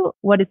tell you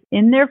what is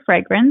in their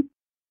fragrance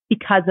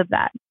because of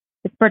that.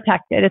 It's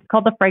protected. It's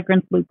called the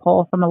fragrance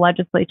loophole from a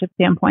legislative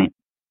standpoint.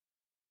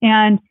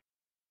 And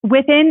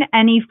within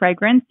any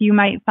fragrance, you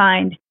might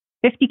find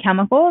 50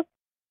 chemicals,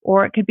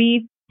 or it could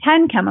be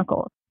 10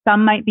 chemicals.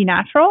 Some might be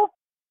natural,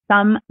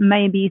 Some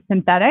may be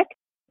synthetic.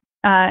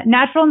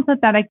 Natural and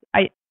synthetic,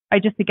 I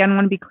just again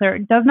want to be clear,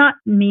 it does not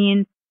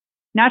mean,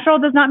 natural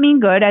does not mean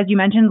good. As you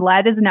mentioned,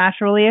 lead is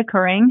naturally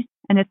occurring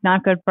and it's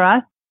not good for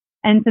us.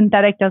 And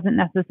synthetic doesn't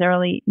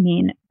necessarily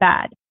mean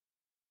bad.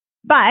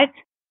 But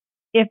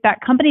if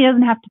that company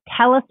doesn't have to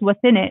tell us what's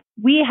in it,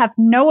 we have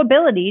no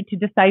ability to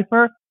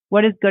decipher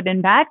what is good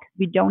and bad because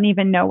we don't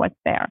even know what's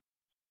there.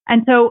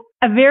 And so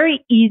a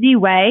very easy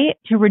way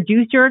to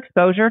reduce your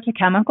exposure to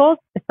chemicals,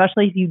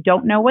 especially if you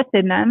don't know what's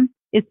in them,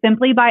 is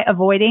simply by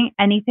avoiding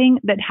anything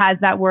that has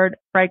that word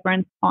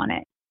fragrance on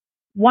it.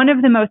 One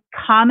of the most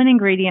common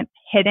ingredients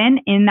hidden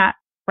in that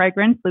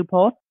fragrance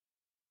loophole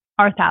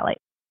are phthalates.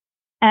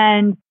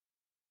 And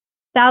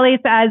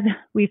phthalates, as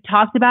we've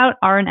talked about,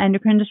 are an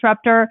endocrine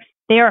disruptor.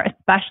 They are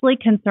especially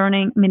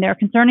concerning. They're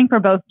concerning for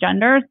both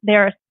genders. They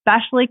are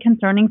especially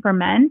concerning for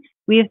men.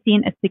 We have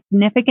seen a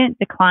significant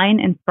decline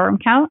in sperm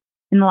count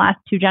in the last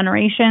 2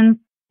 generations.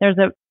 There's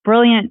a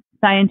brilliant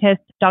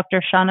scientist,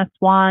 Dr. Shauna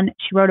Swan.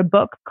 She wrote a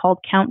book called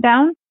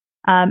Countdown.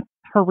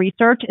 Her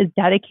research is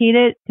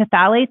dedicated to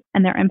phthalates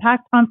and their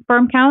impact on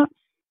sperm count.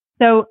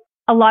 So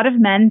a lot of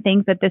men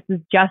think that this is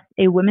just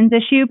a women's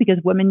issue because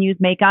women use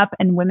makeup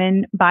and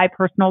women buy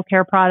personal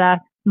care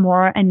products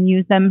more and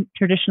use them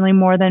traditionally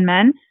more than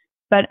men.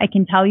 But I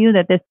can tell you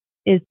that this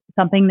is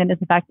something that is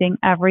affecting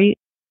every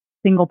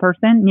single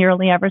person,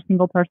 nearly every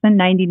single person,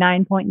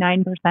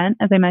 99.9%,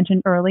 as I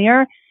mentioned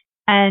earlier.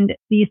 And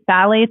these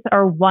phthalates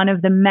are one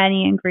of the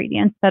many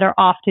ingredients that are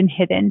often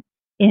hidden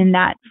in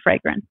that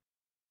fragrance.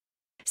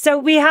 So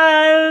we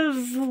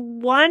have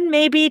 1,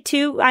 maybe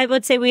 2, I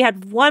would say we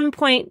had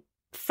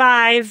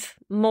 1.5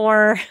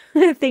 more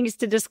things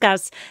to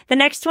discuss. The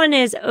next one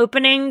is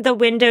opening the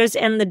windows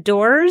and the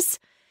doors.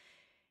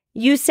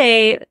 You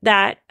say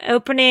that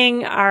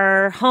opening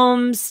our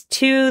homes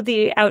to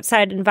the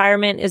outside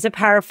environment is a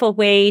powerful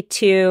way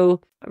to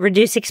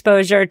reduce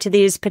exposure to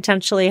these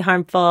potentially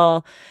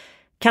harmful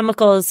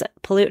chemicals,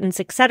 pollutants,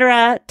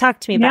 etc.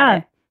 Talk to me about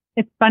it.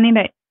 It's funny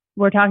that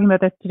we're talking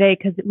about this today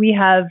because we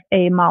have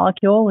a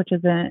molecule, which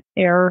is an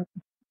air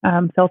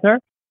filter.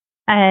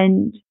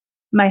 And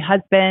my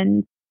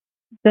husband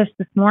just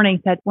this morning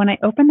said, when I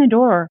open the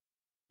door,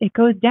 it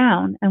goes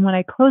down. And when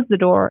I close the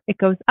door, it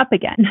goes up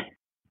again.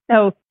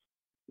 So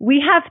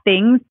we have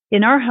things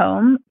in our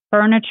home,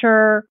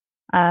 furniture,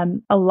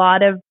 a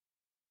lot of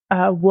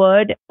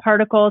wood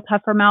particles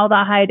have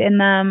formaldehyde in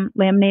them,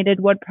 laminated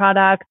wood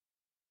products.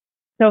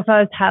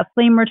 Sofas have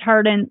flame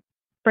retardant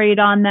sprayed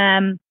on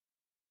them.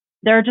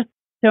 There are just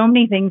so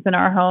many things in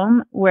our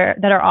home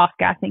that are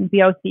off-gassing,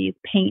 VOCs,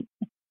 paint.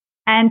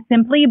 And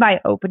simply by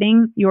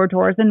opening your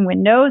doors and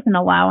windows and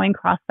allowing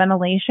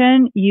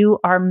cross-ventilation, you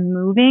are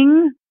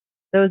moving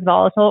those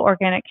volatile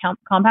organic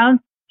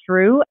compounds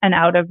through and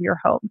out of your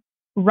home.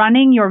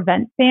 Running your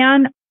vent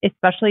fan,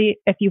 especially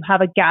if you have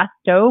a gas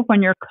stove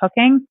when you're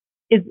cooking,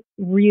 is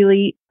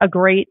really a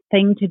great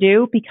thing to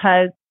do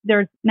because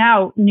there's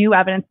now new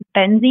evidence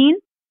benzene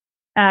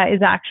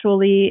is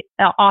actually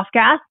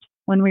off-gassed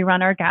when we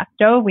run our gas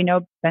stove. We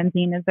know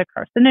benzene is a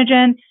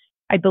carcinogen.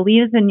 I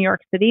believe in New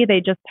York City, they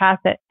just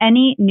passed that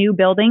any new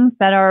buildings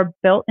that are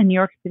built in New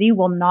York City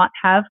will not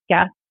have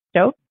gas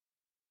stoves.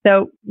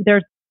 So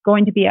there's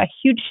going to be a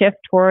huge shift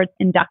towards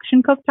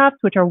induction cooktops,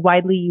 which are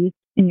widely used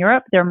in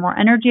Europe. They're more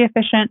energy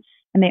efficient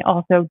and they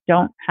also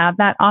don't have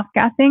that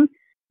off-gassing.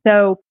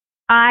 So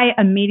I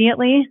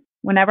immediately,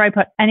 whenever I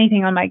put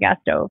anything on my gas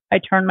stove, I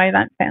turn my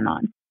vent fan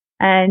on.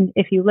 And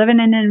if you live in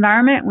an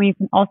environment where you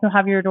can also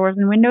have your doors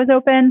and windows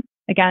open,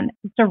 again,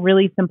 it's a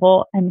really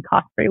simple and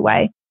cost-free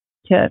way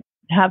to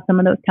have some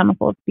of those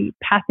chemicals be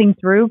passing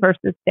through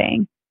versus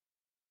staying.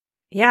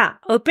 Yeah.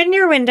 Open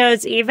your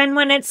windows even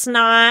when it's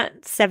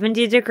not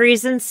 70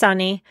 degrees and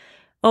sunny.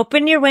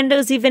 Open your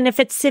windows even if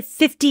it's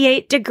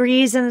 58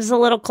 degrees and it's a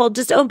little cold.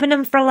 Just open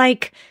them for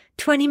like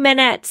 20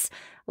 minutes.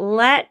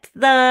 Let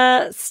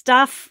the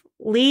stuff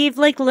leave,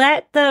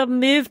 let the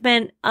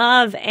movement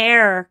of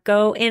air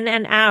go in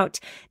and out.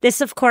 This,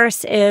 of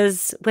course,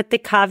 is with the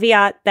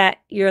caveat that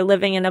you're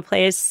living in a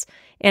place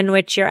in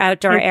which your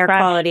outdoor air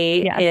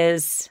quality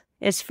is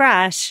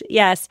fresh.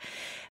 Yes.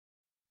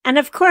 And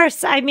of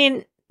course, I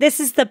mean, this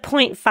is the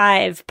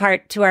 0.5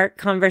 part to our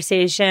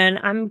conversation.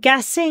 I'm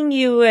guessing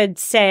you would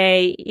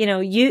say,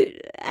 you,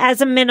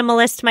 as a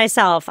minimalist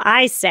myself,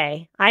 I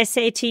say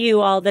to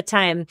you all the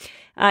time,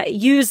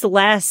 use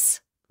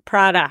less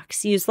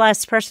products, use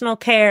less personal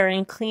care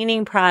and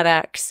cleaning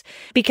products,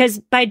 because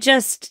by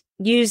just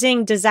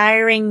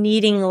desiring,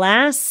 needing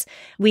less,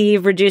 we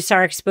reduce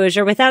our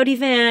exposure without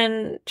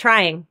even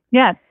trying.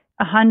 Yes,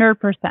 100%.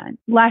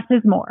 Less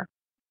is more.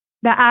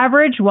 The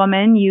average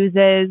woman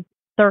uses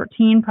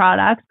 13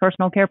 products,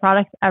 personal care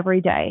products,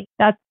 every day.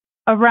 That's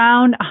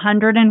around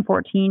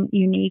 114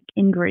 unique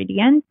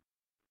ingredients.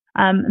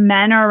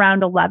 Men are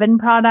around 11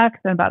 products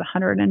and about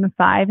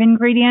 105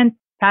 ingredients.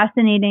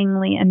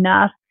 Fascinatingly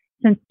enough,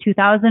 since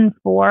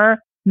 2004,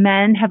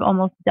 men have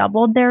almost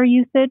doubled their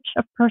usage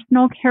of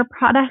personal care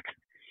products.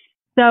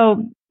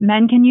 So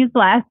men can use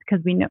less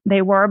because we know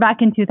they were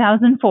back in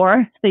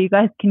 2004. So you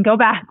guys can go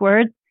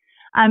backwards.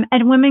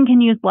 And women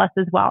can use less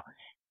as well.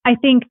 I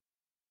think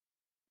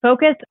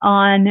focus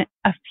on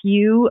a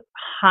few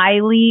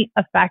highly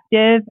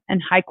effective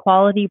and high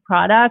quality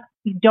products.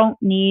 You don't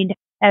need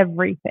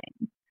everything.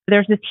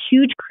 There's this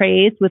huge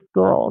craze with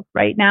girls.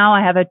 Right now,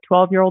 I have a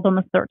 12-year-old,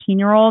 almost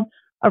 13-year-old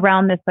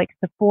around this like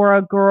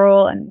Sephora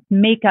girl and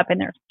makeup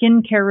and their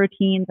skincare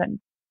routines and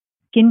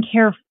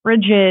skincare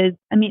fridges.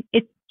 I mean,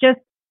 it's just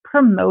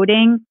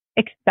promoting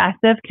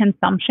excessive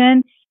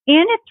consumption,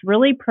 and it's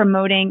really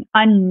promoting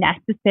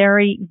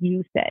unnecessary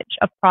usage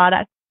of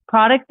products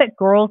that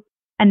girls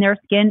and their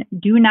skin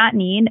do not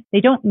need.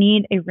 They don't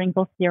need a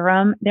wrinkle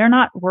serum. They're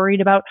not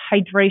worried about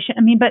hydration.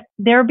 I mean, but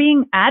they're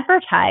being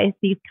advertised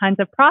these kinds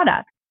of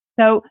products.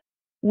 So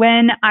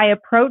when I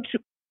approach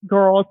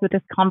girls with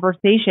this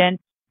conversation,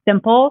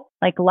 simple,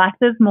 like less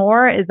is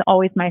more is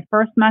always my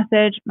first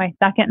message. My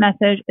second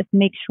message is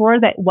make sure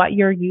that what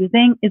you're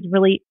using is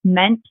really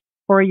meant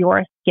for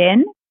your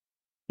skin.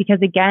 Because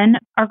again,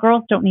 our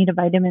girls don't need a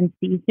vitamin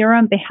C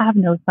serum. They have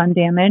no sun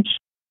damage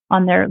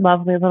on their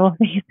lovely little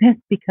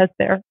faces because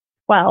they're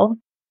 12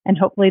 and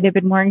hopefully they've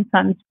been wearing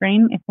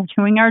sunscreen if we're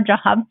doing our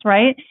jobs,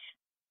 right?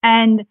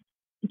 And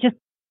just,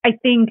 I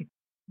think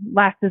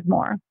less is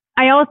more.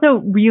 I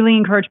also really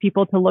encourage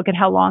people to look at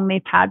how long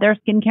they've had their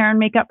skincare and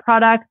makeup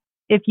products.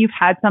 If you've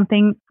had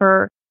something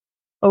for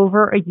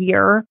over a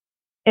year,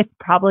 it's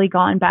probably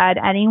gone bad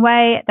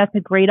anyway. That's a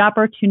great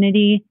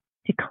opportunity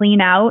to clean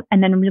out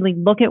and then really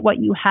look at what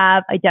you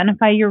have,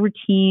 identify your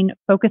routine,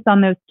 focus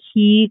on those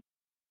key,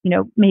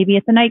 maybe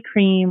it's a night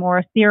cream or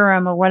a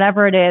serum or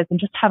whatever it is, and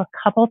just have a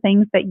couple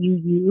things that you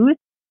use.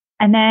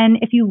 And then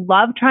if you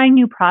love trying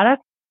new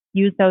products,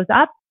 use those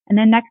up. And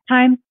then next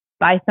time,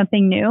 buy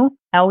something new.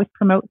 I always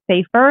promote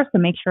safer, so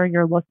make sure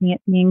you're looking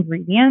at the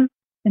ingredients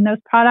in those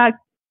products.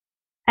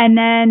 And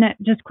then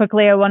just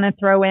quickly, I want to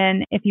throw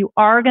in, if you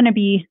are going to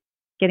be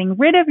getting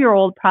rid of your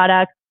old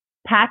products,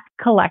 Pack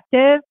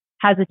Collective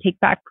has a take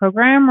back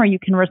program where you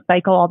can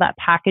recycle all that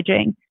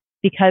packaging,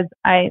 because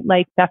I,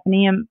 like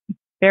Stephanie, am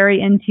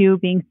very into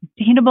being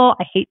sustainable.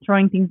 I hate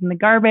throwing things in the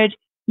garbage.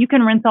 You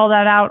can rinse all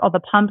that out, all the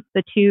pumps,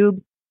 the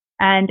tubes,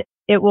 and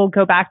it will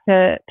go back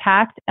to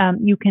packed.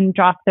 You can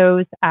drop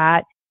those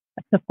at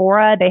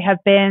Sephora. They have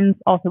bins.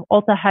 Also,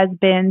 Ulta has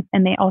bins,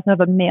 and they also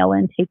have a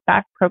mail-in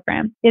take-back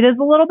program. It is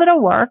a little bit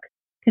of work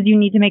because you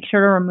need to make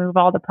sure to remove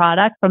all the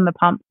product from the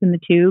pumps and the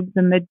tubes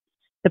and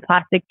the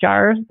plastic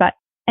jars. But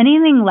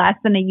anything less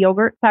than a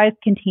yogurt-sized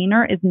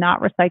container is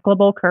not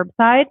recyclable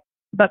curbside,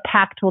 but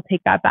Packed will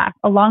take that back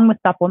along with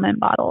supplement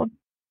bottles.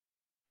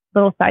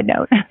 Little side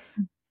note.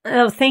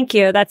 Oh, thank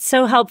you. That's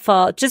so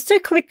helpful. Just a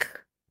quick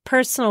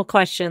personal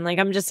question. Like,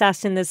 I'm just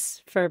asking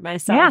this for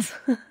myself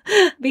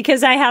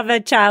because I have a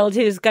child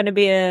who's going to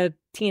be a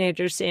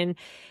teenager soon.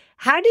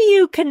 How do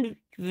you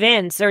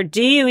convince, or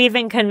do you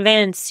even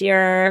convince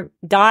your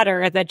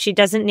daughter that she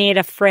doesn't need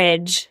a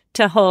fridge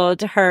to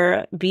hold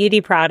her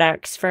beauty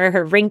products for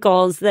her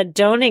wrinkles that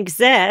don't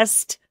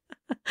exist,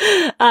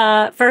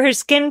 for her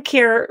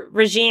skincare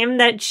regime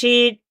that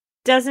she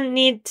doesn't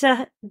need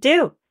to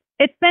do?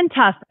 It's been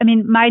tough. I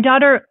mean, my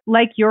daughter,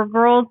 like your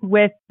girls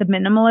with the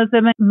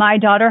minimalism, my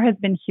daughter has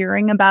been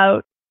hearing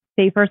about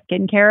safer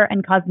skincare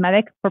and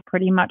cosmetics for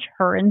pretty much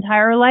her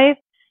entire life.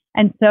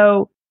 And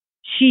so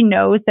she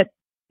knows that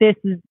this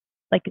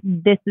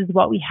is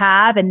what we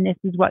have and this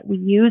is what we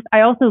use. I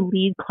also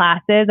lead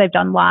classes. I've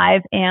done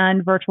live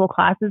and virtual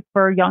classes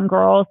for young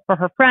girls, for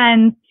her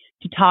friends,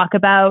 to talk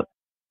about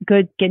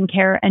good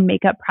skincare and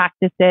makeup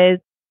practices,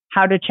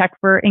 how to check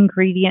for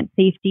ingredient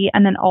safety,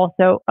 and then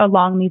also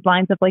along these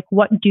lines of like,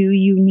 what do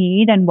you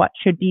need and what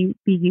should you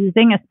be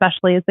using,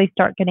 especially as they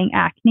start getting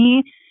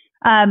acne.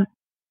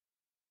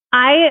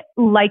 I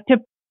like to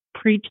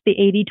preach the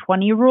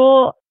 80-20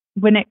 rule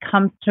when it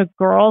comes to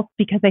girls,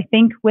 because I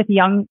think with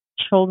young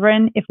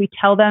children, if we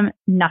tell them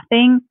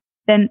nothing,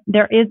 then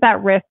there is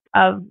that risk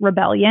of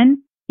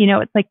rebellion.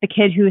 It's like the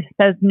kid who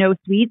says no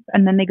sweets,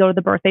 and then they go to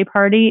the birthday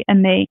party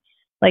and they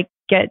like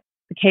get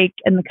the cake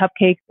and the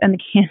cupcakes and the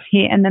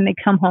candy, and then they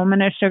come home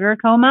in a sugar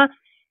coma.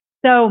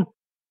 So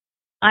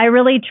I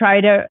really try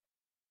to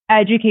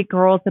educate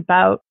girls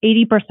about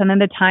 80% of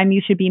the time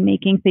you should be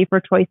making safer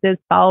choices,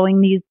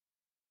 following these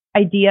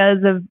ideas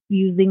of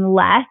using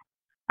less.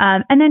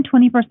 And then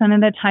 20%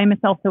 of the time,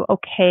 it's also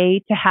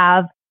okay to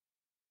have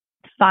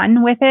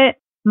fun with it.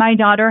 My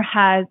daughter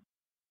has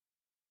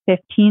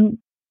 15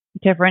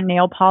 different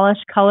nail polish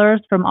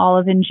colors from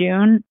Olive and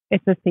June.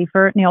 It's a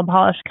safer nail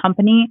polish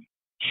company.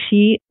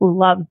 She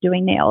loves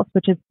doing nails,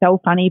 which is so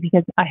funny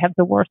because I have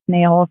the worst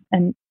nails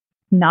and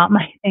not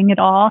my thing at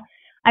all.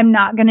 I'm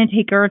not going to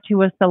take her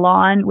to a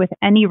salon with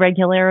any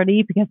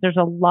regularity because there's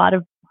a lot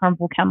of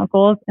harmful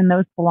chemicals in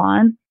those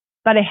salons,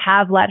 but I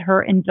have let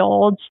her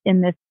indulge in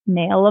this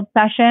nail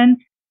obsession.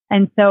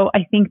 And so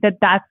I think that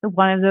that's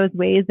one of those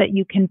ways that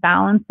you can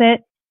balance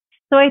it.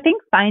 So I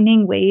think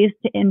finding ways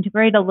to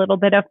integrate a little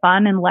bit of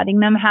fun and letting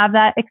them have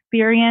that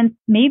experience,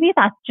 maybe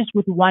that's just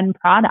with one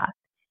product,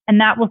 and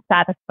that will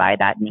satisfy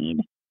that need.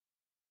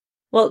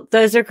 Well,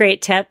 those are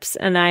great tips,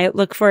 and I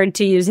look forward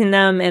to using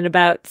them in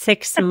about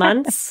 6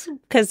 months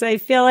because I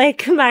feel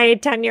like my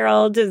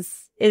 10-year-old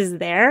is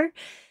there.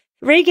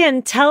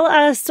 Reagan, tell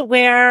us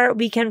where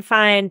we can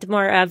find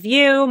more of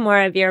you,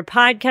 more of your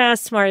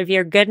podcasts, more of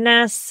your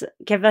goodness.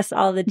 Give us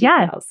all the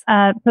details.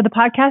 Yes. So the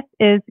podcast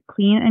is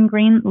Clean and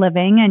Green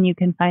Living, and you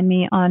can find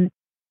me on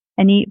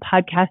any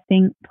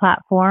podcasting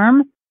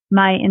platform.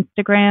 My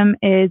Instagram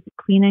is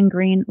Clean and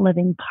Green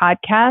Living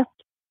Podcast.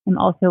 I'm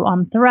also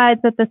on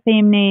Threads at the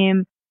same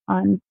name,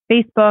 on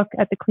Facebook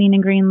at the Clean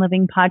and Green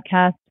Living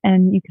Podcast,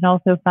 and you can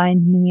also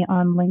find me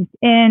on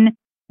LinkedIn.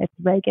 It's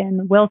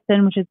Reagan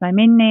Wilson, which is my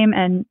main name,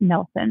 and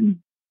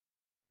Nelson.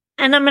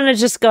 And I'm going to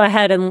just go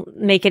ahead and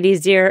make it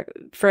easier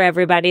for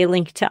everybody,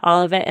 link to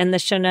all of it in the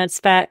show notes.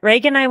 But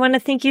Reagan, I want to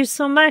thank you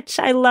so much.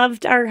 I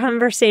loved our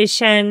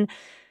conversation.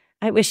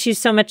 I wish you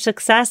so much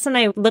success, and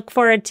I look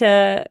forward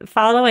to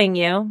following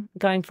you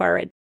going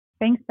forward.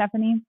 Thanks,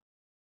 Stephanie.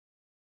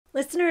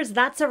 Listeners,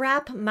 that's a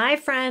wrap. My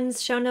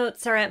friends, show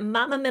notes are at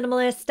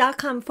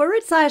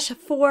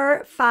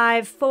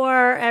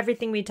mamaminimalist.com/454.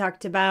 Everything we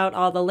talked about,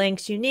 all the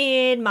links you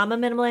need,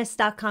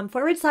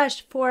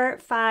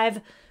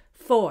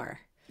 mamaminimalist.com/454.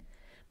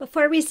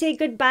 Before we say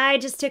goodbye,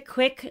 just a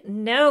quick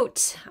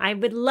note. I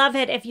would love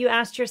it if you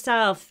asked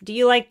yourself, do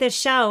you like this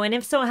show? And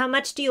if so, how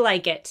much do you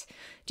like it?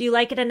 Do you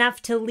like it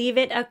enough to leave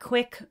it a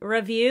quick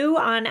review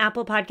on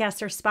Apple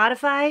Podcasts or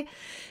Spotify?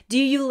 Do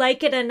you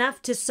like it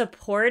enough to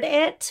support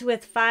it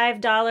with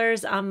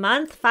 $5 a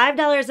month?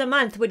 $5 a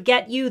month would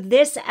get you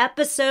this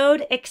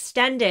episode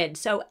extended.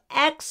 So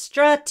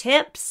extra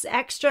tips,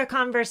 extra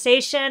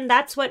conversation.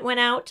 That's what went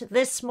out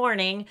this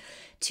morning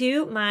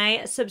to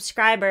my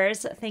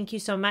subscribers. Thank you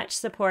so much,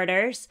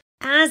 supporters.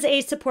 As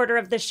a supporter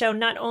of the show,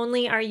 not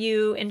only are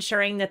you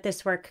ensuring that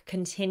this work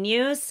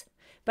continues,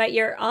 but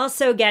you're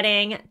also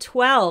getting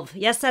 12,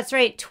 yes, that's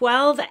right,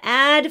 12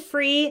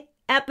 ad-free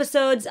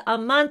episodes a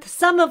month,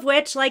 some of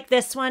which, like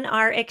this one,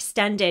 are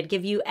extended,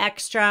 give you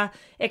extra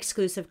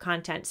exclusive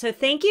content. So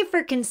thank you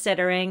for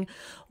considering.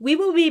 We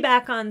will be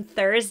back on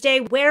Thursday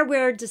where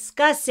we're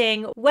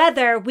discussing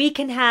whether we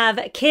can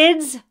have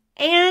kids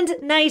and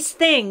nice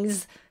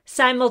things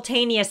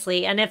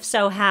simultaneously, and if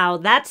so, how.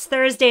 That's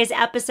Thursday's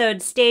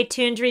episode. Stay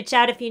tuned. Reach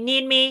out if you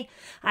need me.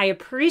 I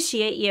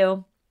appreciate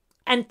you,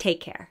 and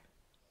take care.